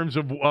in terms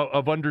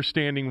of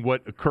understanding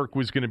what Kirk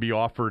was going to be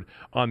offered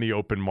on the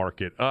open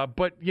market.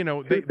 But,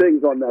 Two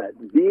things on that.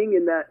 Being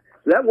in that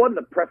wasn't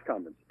a press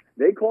conference.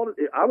 They called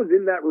it, I was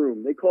in that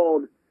room. They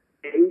called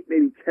 8,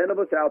 maybe 10 of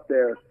us out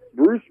there.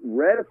 Bruce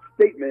read a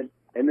statement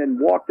and then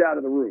walked out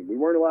of the room. We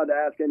weren't allowed to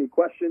ask any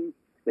questions.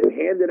 They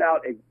handed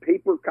out a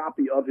paper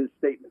copy of his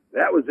statement.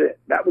 That was it.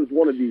 That was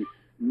one of the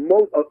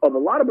most, of a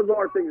lot of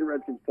bizarre things in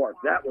Redskins Park.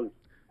 That was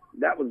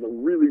a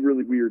really,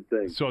 really weird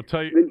thing. So I'll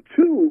tell you. And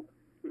two,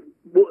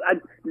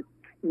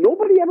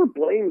 nobody ever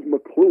blames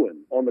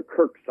McLuhan on the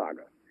Kirk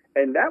saga.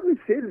 And that was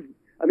his,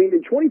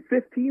 in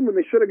 2015 when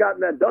they should have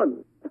gotten that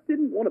done, they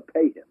didn't want to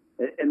pay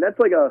him. And that's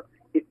like a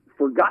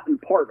forgotten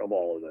part of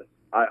all of this,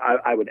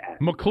 I would add.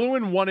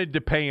 McLuhan wanted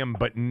to pay him,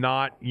 but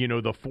not,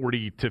 the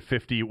 40 to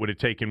 50 it would have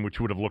taken, which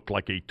would have looked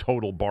like a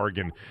total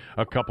bargain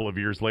a couple of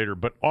years later.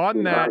 But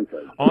on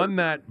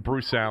that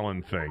Bruce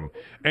Allen thing,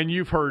 and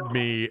you've heard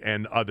me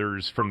and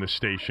others from the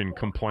station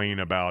complain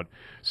about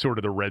sort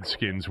of the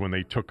Redskins when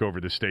they took over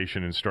the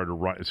station and started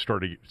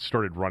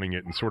running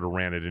it and sort of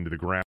ran it into the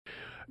ground.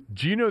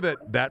 Do you know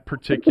that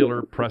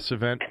particular press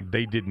event,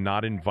 they did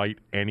not invite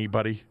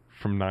anybody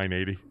from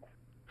 980?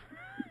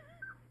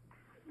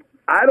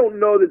 I don't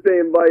know that they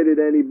invited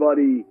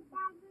anybody.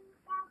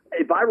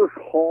 If I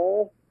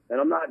recall, and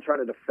I'm not trying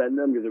to defend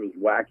them because it was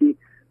wacky,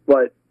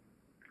 but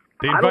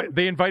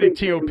they invited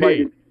TOP.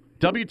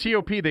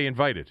 WTOP they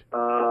invited.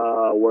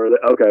 Were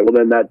they? Okay, well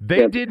then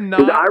they did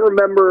not. I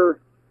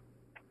remember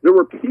there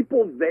were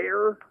people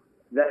there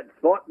that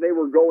thought they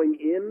were going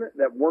in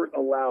that weren't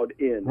allowed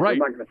in. Right. I'm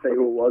not going to say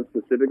who it was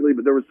specifically,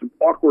 but there was some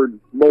awkward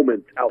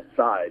moments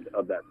outside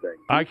of that thing.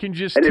 I can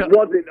just it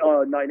wasn't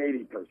a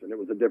 980 person. It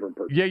was a different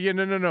person. Yeah,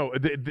 no.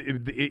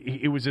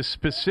 It was a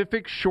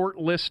specific short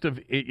list of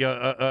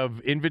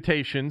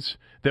invitations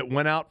that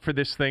went out for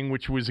this thing,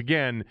 which was,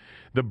 again,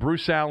 the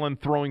Bruce Allen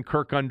throwing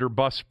Kirk under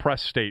bus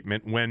press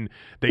statement when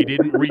they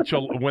didn't reach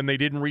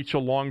a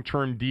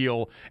long-term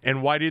deal.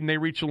 And why didn't they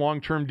reach a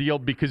long-term deal?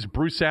 Because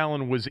Bruce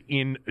Allen was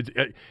in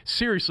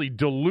seriously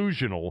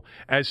delusional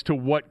as to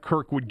what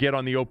Kirk would get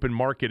on the open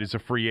market as a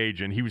free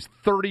agent. He was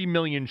 $30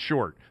 million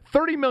short.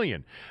 $30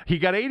 million. He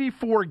got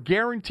 84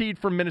 guaranteed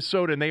from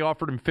Minnesota, and they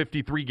offered him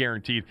 53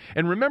 guaranteed.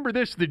 And remember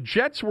this, the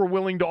Jets were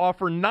willing to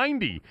offer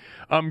 90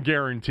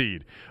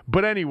 guaranteed.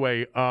 But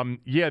anyway,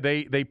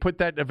 they put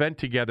that event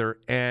together,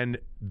 and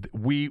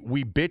we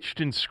bitched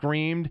and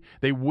screamed.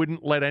 They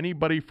wouldn't let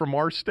anybody from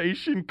our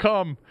station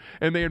come,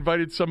 and they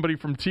invited somebody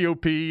from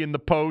TOP and the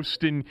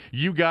Post, and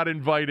you got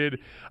invited.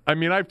 I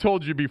mean, I've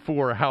told you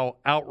before how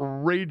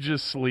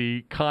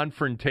outrageously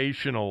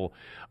confrontational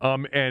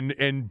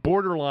and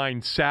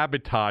borderline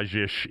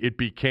sabotage-ish it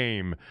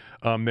became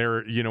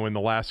there, in the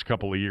last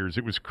couple of years.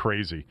 It was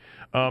crazy.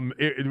 And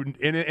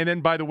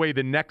then, by the way,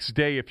 the next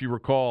day, if you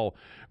recall,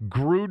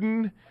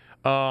 Gruden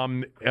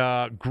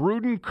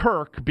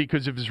Kirk,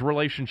 because of his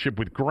relationship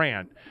with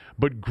Grant,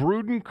 but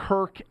Gruden,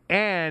 Kirk,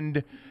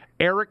 and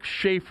Eric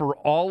Schaefer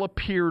all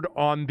appeared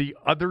on the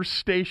other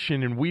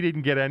station, and we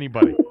didn't get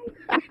anybody.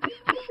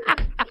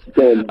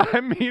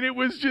 I mean, it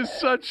was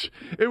just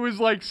it was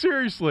like,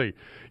 seriously,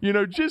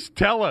 just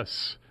tell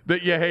us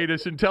that you hate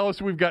us and tell us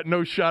we've got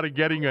no shot of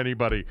getting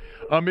anybody.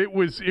 It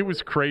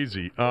was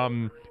crazy.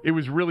 It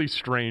was really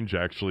strange,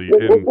 actually.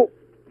 And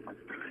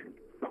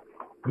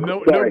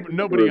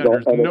nobody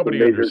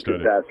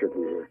understood it.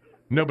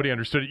 Nobody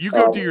understood it. You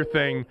go do your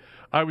thing.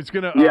 I was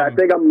gonna. I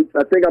think I'm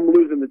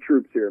losing the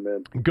troops here,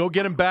 man. Go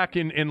get him back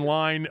in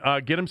line.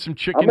 Get him some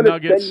chicken nuggets. I'm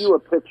nuggets. Send you a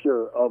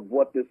picture of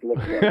what this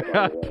looks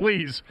like.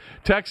 Please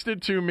text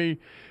it to me.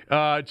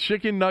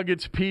 Chicken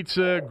nuggets,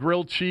 pizza,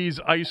 grilled cheese,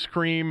 ice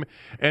cream,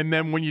 and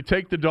then when you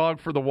take the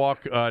dog for the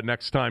walk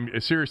next time,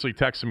 seriously,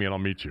 text me and I'll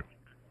meet you.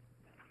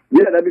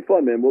 Yeah, that'd be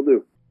fun, man. We'll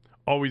do.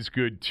 Always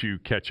good to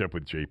catch up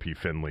with JP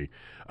Finley.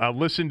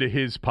 Listen to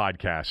his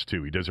podcast,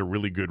 too. He does a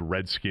really good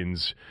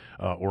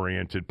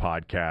Redskins-oriented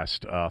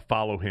podcast.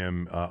 Follow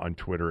him on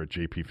Twitter at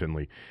JP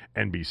Finley,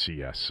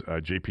 NBCS.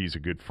 JP's a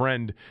good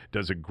friend,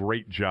 does a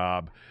great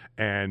job,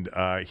 and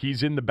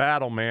he's in the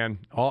battle, man.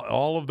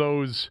 All of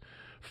those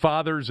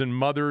fathers and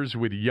mothers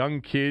with young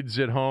kids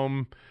at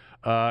home,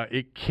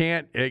 it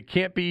can't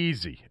be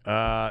easy.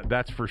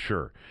 That's for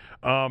sure.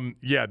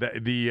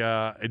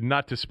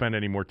 Not to spend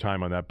any more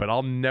time on that, but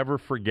I'll never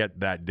forget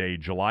that day,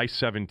 July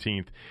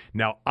 17th.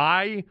 Now,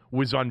 I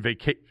was on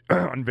vacation.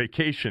 I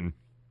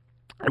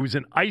was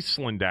in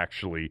Iceland,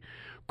 actually.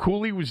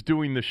 Cooley was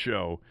doing the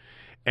show,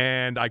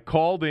 and I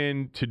called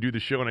in to do the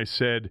show, and I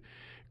said,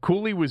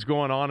 Cooley was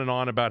going on and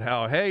on about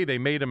how, hey, they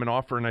made him an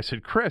offer, and I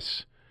said,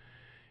 Chris,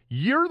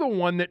 you're the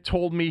one that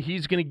told me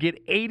he's going to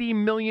get $80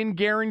 million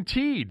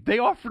guaranteed. They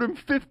offered him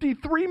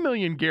 $53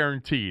 million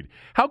guaranteed.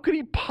 How could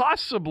he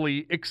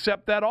possibly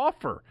accept that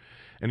offer?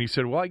 And he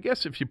said, well, I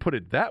guess if you put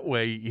it that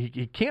way,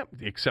 he can't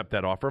accept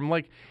that offer. I'm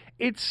like,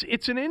 it's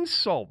an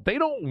insult. They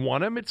don't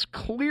want him. It's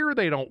clear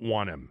they don't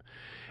want him.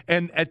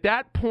 And at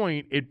that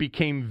point, it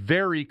became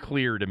very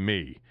clear to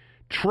me.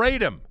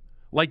 Trade him.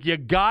 Like, you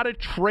got to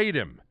trade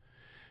him.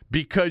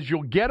 Because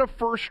you'll get a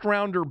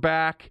first-rounder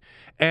back,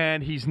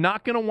 and he's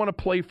not going to want to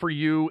play for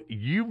you.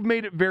 You've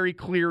made it very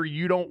clear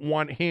you don't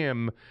want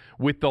him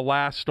with the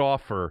last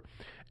offer.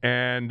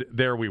 And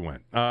there we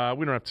went. We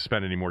don't have to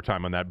spend any more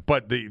time on that.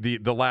 But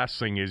the last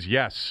thing is,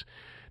 yes,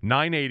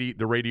 980,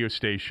 the radio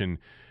station,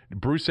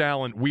 Bruce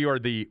Allen, we are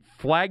the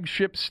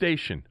flagship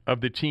station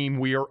of the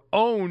team. We are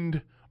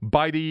owned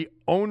by the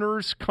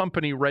owner's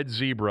company, Red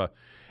Zebra,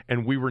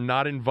 and we were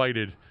not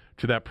invited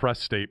to that press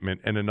statement,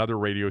 and another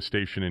radio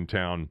station in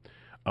town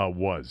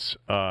was.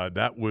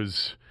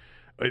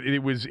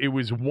 It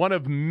was one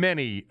of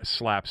many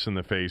slaps in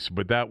the face,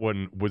 but that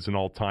one was an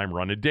all-time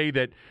run. A day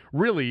that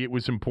really it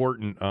was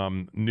important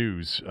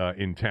news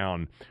in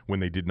town when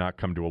they did not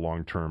come to a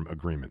long-term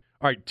agreement.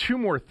 All right, two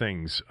more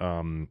things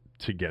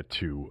to get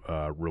to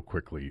real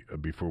quickly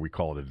before we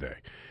call it a day.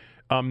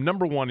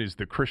 Number one is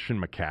the Christian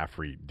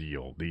McCaffrey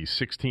deal, the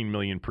 $16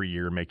 million per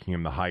year, making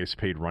him the highest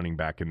paid running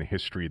back in the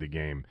history of the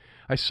game.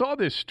 I saw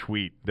this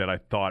tweet that I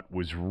thought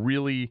was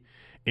really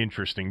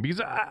interesting because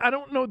I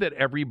don't know that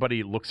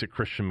everybody looks at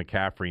Christian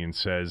McCaffrey and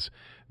says,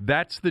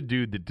 that's the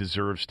dude that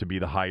deserves to be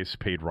the highest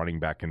paid running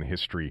back in the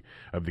history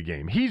of the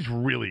game. He's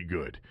really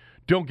good.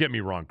 Don't get me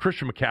wrong.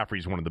 Christian McCaffrey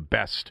is one of the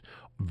best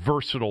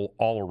versatile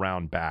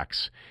all-around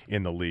backs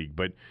in the league,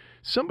 but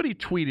somebody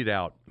tweeted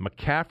out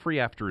McCaffrey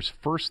after his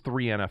first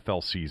 3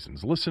 NFL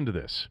seasons. Listen to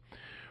this.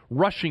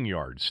 Rushing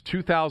yards,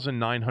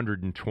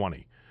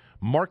 2,920.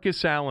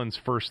 Marcus Allen's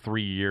first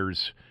 3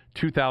 years,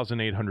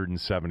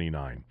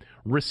 2,879.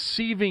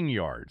 Receiving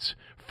yards,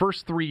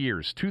 first 3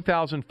 years,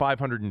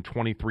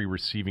 2,523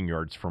 receiving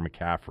yards for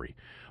McCaffrey.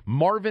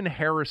 Marvin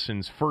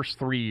Harrison's first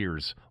 3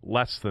 years,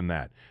 less than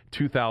that,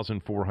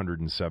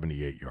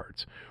 2,478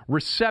 yards.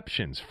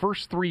 Receptions,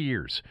 first 3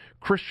 years,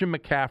 Christian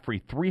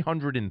McCaffrey,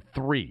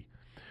 303.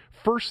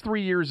 First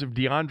 3 years of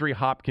DeAndre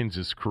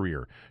Hopkins'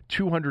 career,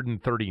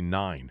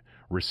 239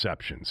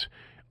 receptions.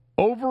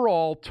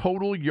 Overall,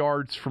 total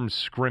yards from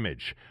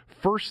scrimmage,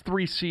 first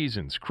 3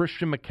 seasons,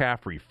 Christian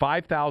McCaffrey,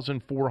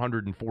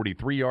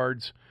 5,443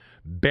 yards.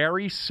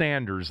 Barry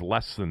Sanders,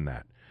 less than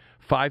that,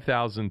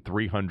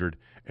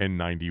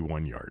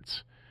 5,391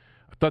 yards.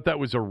 I thought that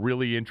was a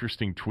really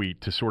interesting tweet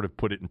to sort of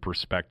put it in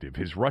perspective.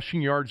 His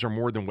rushing yards are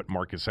more than what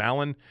Marcus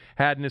Allen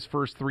had in his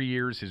first 3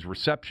 years. His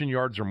reception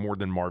yards are more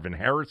than Marvin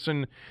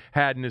Harrison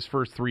had in his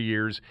first 3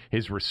 years.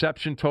 His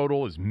reception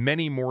total is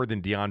many more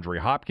than DeAndre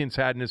Hopkins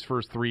had in his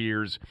first 3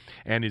 years.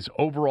 And his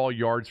overall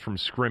yards from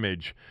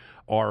scrimmage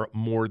are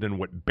more than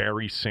what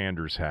Barry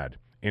Sanders had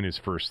in his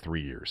first 3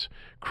 years.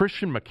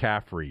 Christian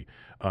McCaffrey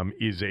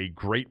is a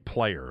great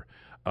player.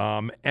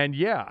 And,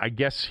 yeah, I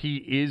guess he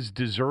is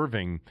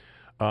deserving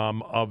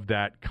of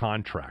that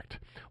contract.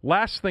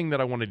 Last thing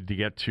that I wanted to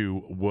get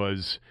to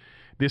was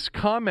this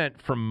comment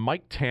from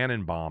Mike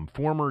Tannenbaum,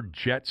 former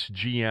Jets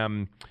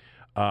GM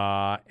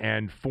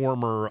and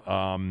former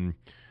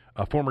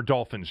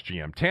Dolphins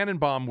GM.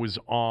 Tannenbaum was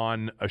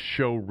on a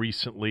show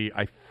recently.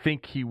 I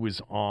think he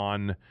was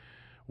on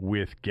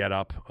with Get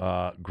Up,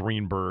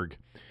 Greenberg,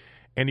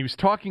 and he was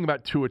talking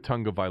about Tua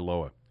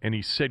Tagovailoa, and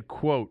he said,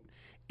 quote,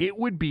 "It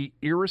would be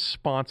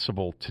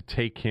irresponsible to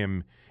take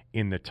him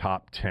in the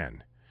top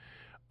 10.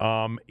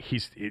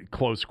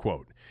 Close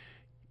quote.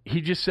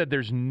 He just said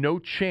there's no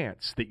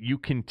chance that you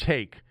can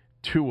take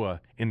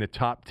Tua in the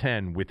top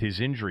 10 with his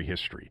injury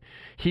history.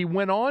 He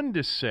went on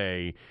to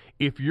say,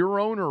 if your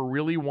owner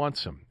really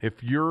wants him,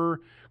 if your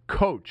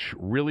coach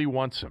really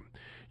wants him,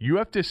 you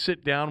have to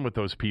sit down with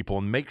those people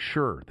and make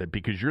sure that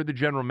because you're the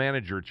general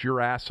manager, it's your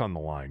ass on the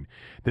line,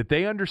 that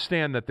they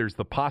understand that there's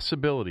the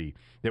possibility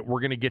that we're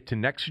going to get to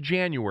next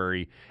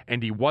January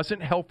and he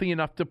wasn't healthy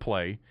enough to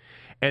play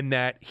and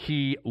that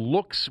he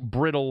looks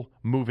brittle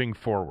moving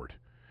forward."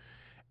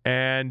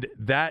 And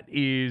that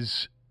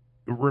is,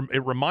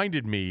 it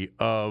reminded me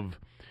of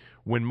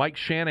when Mike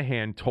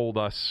Shanahan told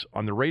us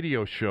on the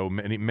radio show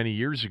many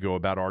years ago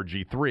about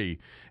RG3,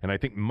 and I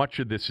think much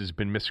of this has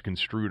been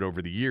misconstrued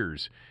over the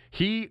years.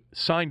 He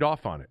signed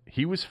off on it.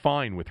 He was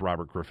fine with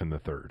Robert Griffin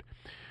III.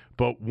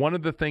 But one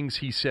of the things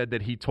he said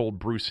that he told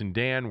Bruce and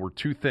Dan were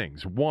two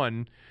things.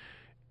 One,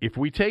 if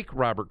we take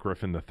Robert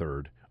Griffin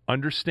III,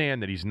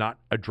 understand that he's not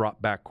a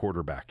drop-back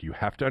quarterback. You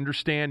have to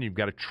understand, you've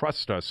got to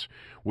trust us.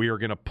 We are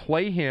going to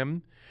play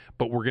him,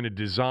 but we're going to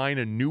design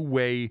a new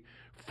way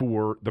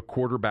for the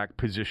quarterback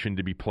position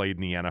to be played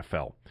in the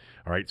NFL.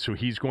 All right, so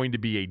he's going to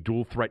be a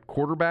dual-threat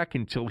quarterback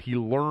until he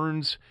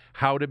learns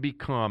how to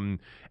become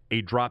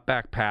a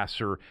drop-back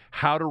passer,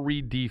 how to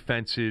read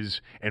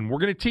defenses, and we're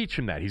going to teach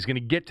him that. He's going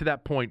to get to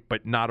that point,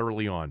 but not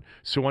early on.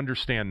 So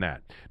understand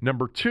that.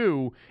 Number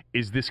two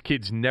is this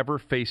kid's never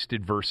faced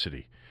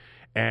adversity.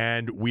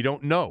 And we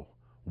don't know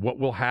what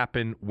will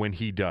happen when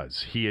he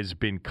does. He has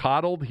been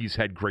coddled. He's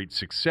had great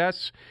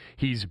success.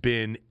 He's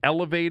been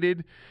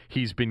elevated.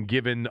 He's been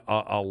given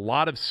a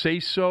lot of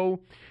say-so.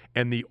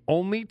 And the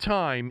only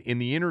time in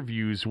the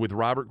interviews with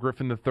Robert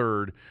Griffin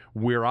III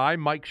where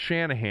Mike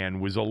Shanahan,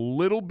 was a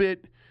little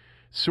bit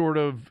sort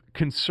of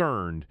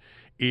concerned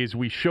is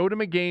we showed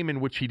him a game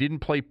in which he didn't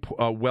play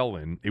well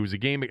in. It was a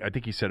game, I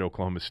think he said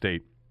Oklahoma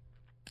State.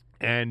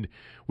 And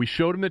we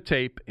showed him the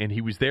tape, and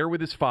he was there with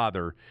his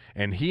father,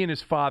 and he and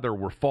his father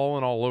were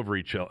falling all over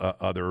each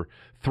other,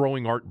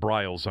 throwing Art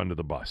Briles under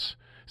the bus,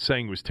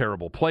 saying it was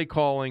terrible play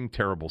calling,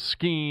 terrible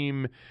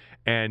scheme,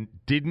 and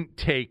didn't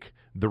take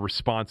the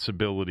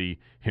responsibility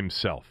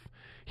himself.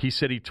 He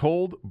said he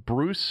told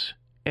Bruce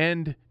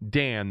and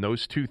Dan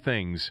those two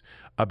things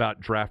about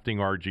drafting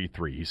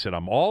RG3. He said,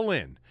 I'm all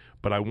in,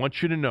 but I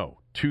want you to know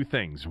two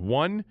things.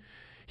 One,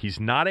 he's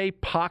not a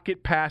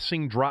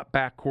pocket-passing,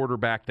 drop-back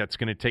quarterback that's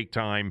going to take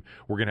time.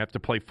 We're going to have to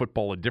play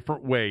football a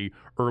different way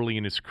early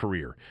in his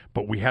career.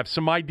 But we have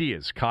some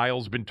ideas.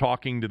 Kyle's been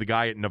talking to the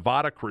guy at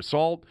Nevada, Chris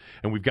Alt,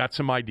 and we've got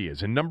some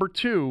ideas. And number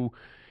two,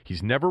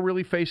 he's never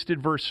really faced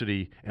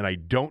adversity, and I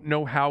don't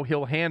know how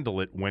he'll handle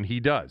it when he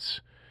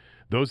does.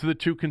 Those are the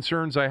two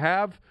concerns I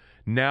have.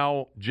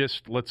 Now,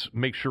 just let's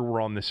make sure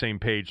we're on the same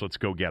page. Let's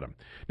go get him.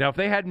 Now, if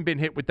they hadn't been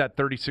hit with that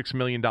 $36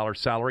 million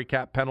salary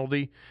cap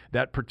penalty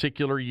that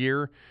particular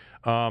year,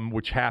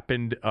 which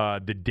happened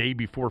the day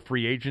before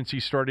free agency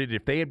started,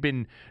 if they had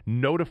been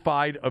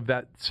notified of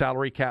that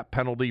salary cap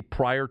penalty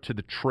prior to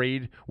the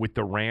trade with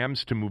the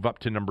Rams to move up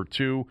to number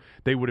 2,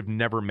 they would have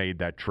never made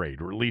that trade,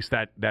 or at least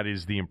that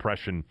is the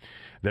impression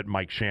that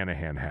Mike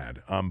Shanahan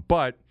had.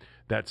 But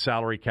that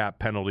salary cap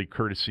penalty,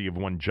 courtesy of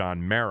one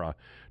John Mara,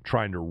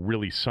 trying to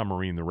really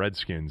submarine the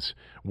Redskins,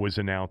 was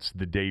announced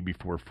the day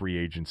before free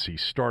agency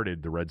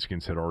started. The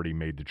Redskins had already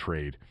made the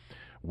trade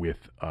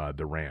with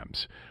the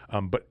Rams.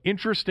 But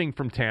interesting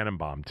from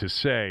Tannenbaum to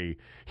say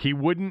he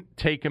wouldn't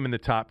take him in the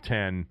top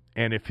 10,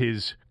 and if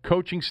his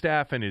coaching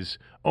staff and his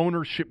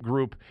ownership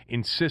group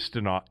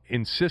insisted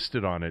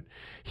on it,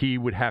 he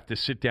would have to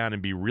sit down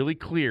and be really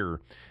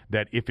clear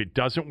that if it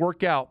doesn't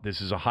work out, this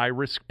is a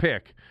high-risk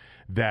pick,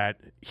 that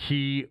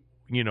he,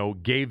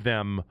 gave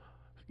them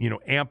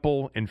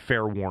ample and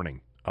fair warning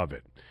of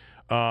it.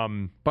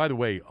 By the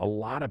way, a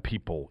lot of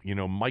people,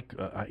 Mike,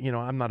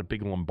 I'm not a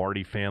big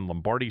Lombardi fan.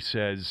 Lombardi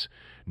says,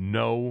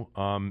 no,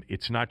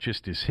 it's not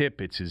just his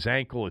hip, it's his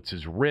ankle, it's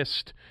his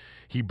wrist.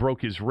 He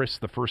broke his wrist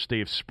the first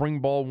day of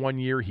spring ball one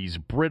year. He's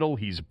brittle.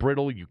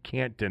 You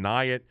can't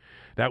deny it.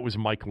 That was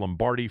Mike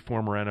Lombardi,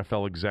 former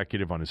NFL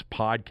executive, on his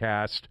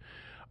podcast.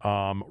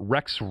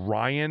 Rex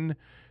Ryan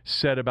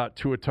said about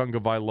Tua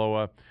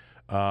Tagovailoa,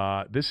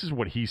 this is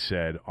what he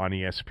said on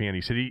ESPN.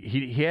 He said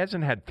he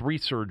hasn't had 3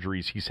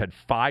 surgeries. He's had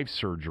 5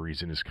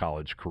 surgeries in his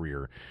college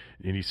career.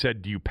 And he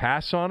said, do you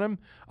pass on him?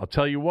 I'll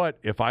tell you what,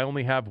 if I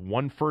only have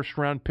 1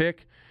 first-round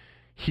pick,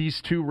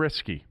 he's too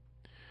risky.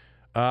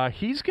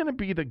 He's going to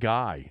be the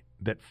guy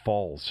that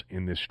falls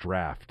in this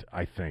draft,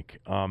 I think.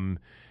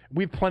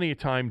 We have plenty of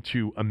time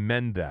to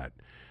amend that.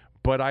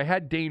 But I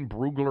had Dane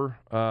Brugler,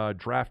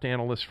 draft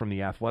analyst from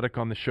The Athletic,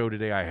 on the show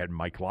today. I had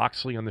Mike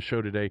Loxley on the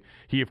show today.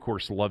 He, of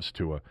course, loves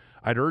Tua.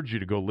 I'd urge you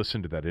to go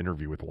listen to that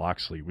interview with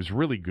Loxley. It was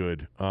really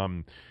good.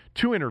 2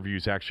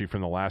 interviews, actually,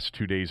 from the last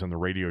 2 days on the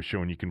radio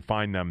show, and you can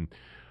find them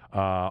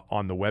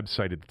on the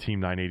website at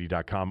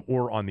theteam980.com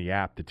or on the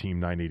app, the Team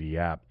 980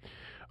 app.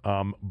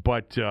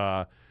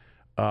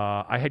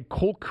 I had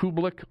Cole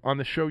Kublik on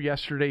the show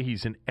yesterday.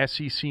 He's an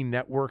SEC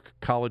Network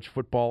college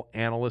football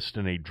analyst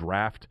and a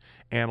draft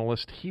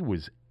analyst. He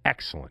was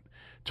excellent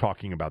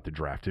talking about the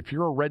draft. If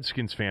you're a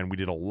Redskins fan, we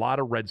did a lot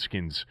of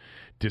Redskins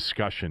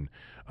discussion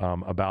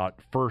about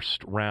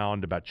first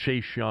round, about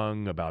Chase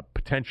Young, about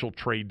potential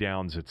trade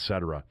downs,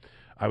 etc.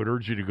 I would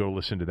urge you to go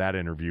listen to that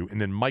interview. And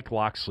then Mike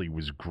Loxley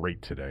was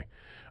great today,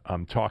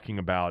 talking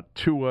about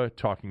Tua,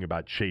 talking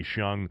about Chase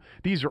Young.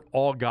 These are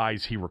all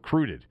guys he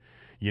recruited.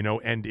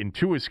 And in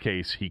Tua's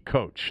case, he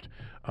coached.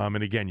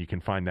 And again, you can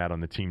find that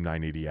on the Team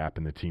 980 app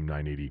and the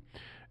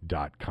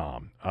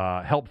team980.com.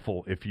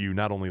 Helpful if you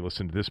not only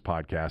listen to this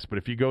podcast, but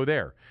if you go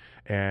there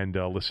and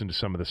listen to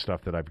some of the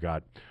stuff that I've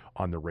got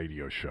on the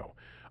radio show.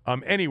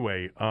 Not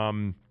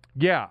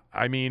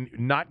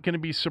going to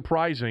be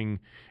surprising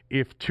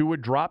if Tua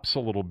drops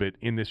a little bit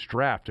in this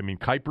draft. I mean,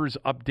 Kuiper's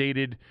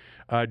updated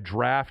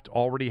draft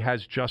already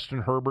has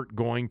Justin Herbert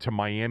going to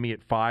Miami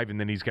at 5, and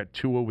then he's got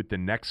Tua with the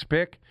next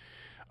pick.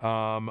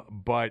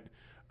 But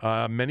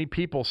many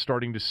people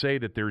starting to say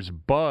that there's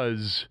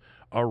buzz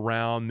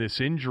around this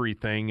injury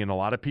thing, and a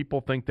lot of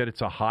people think that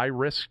it's a high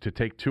risk to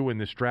take Tua in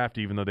this draft,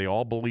 even though they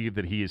all believe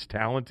that he is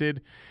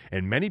talented,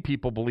 and many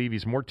people believe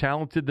he's more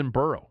talented than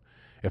Burrow.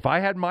 If I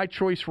had my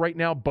choice right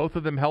now, both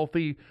of them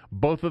healthy,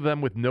 both of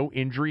them with no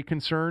injury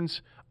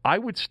concerns, I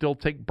would still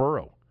take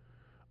Burrow.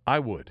 I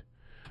would.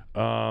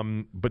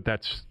 But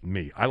that's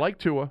me. I like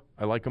Tua.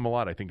 I like him a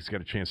lot. I think he's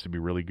got a chance to be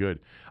really good.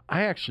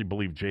 I actually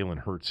believe Jalen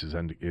Hurts is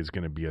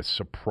going to be a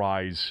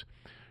surprise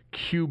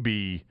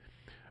QB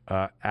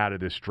out of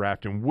this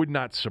draft, and would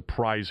not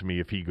surprise me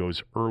if he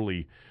goes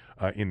early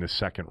in the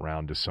second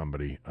round to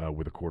somebody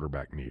with a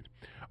quarterback need.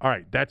 All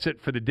right, that's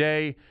it for the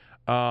day.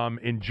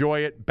 Enjoy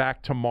it.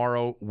 Back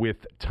tomorrow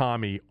with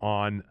Tommy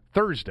on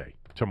Thursday,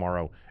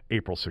 tomorrow,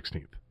 April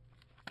 16th.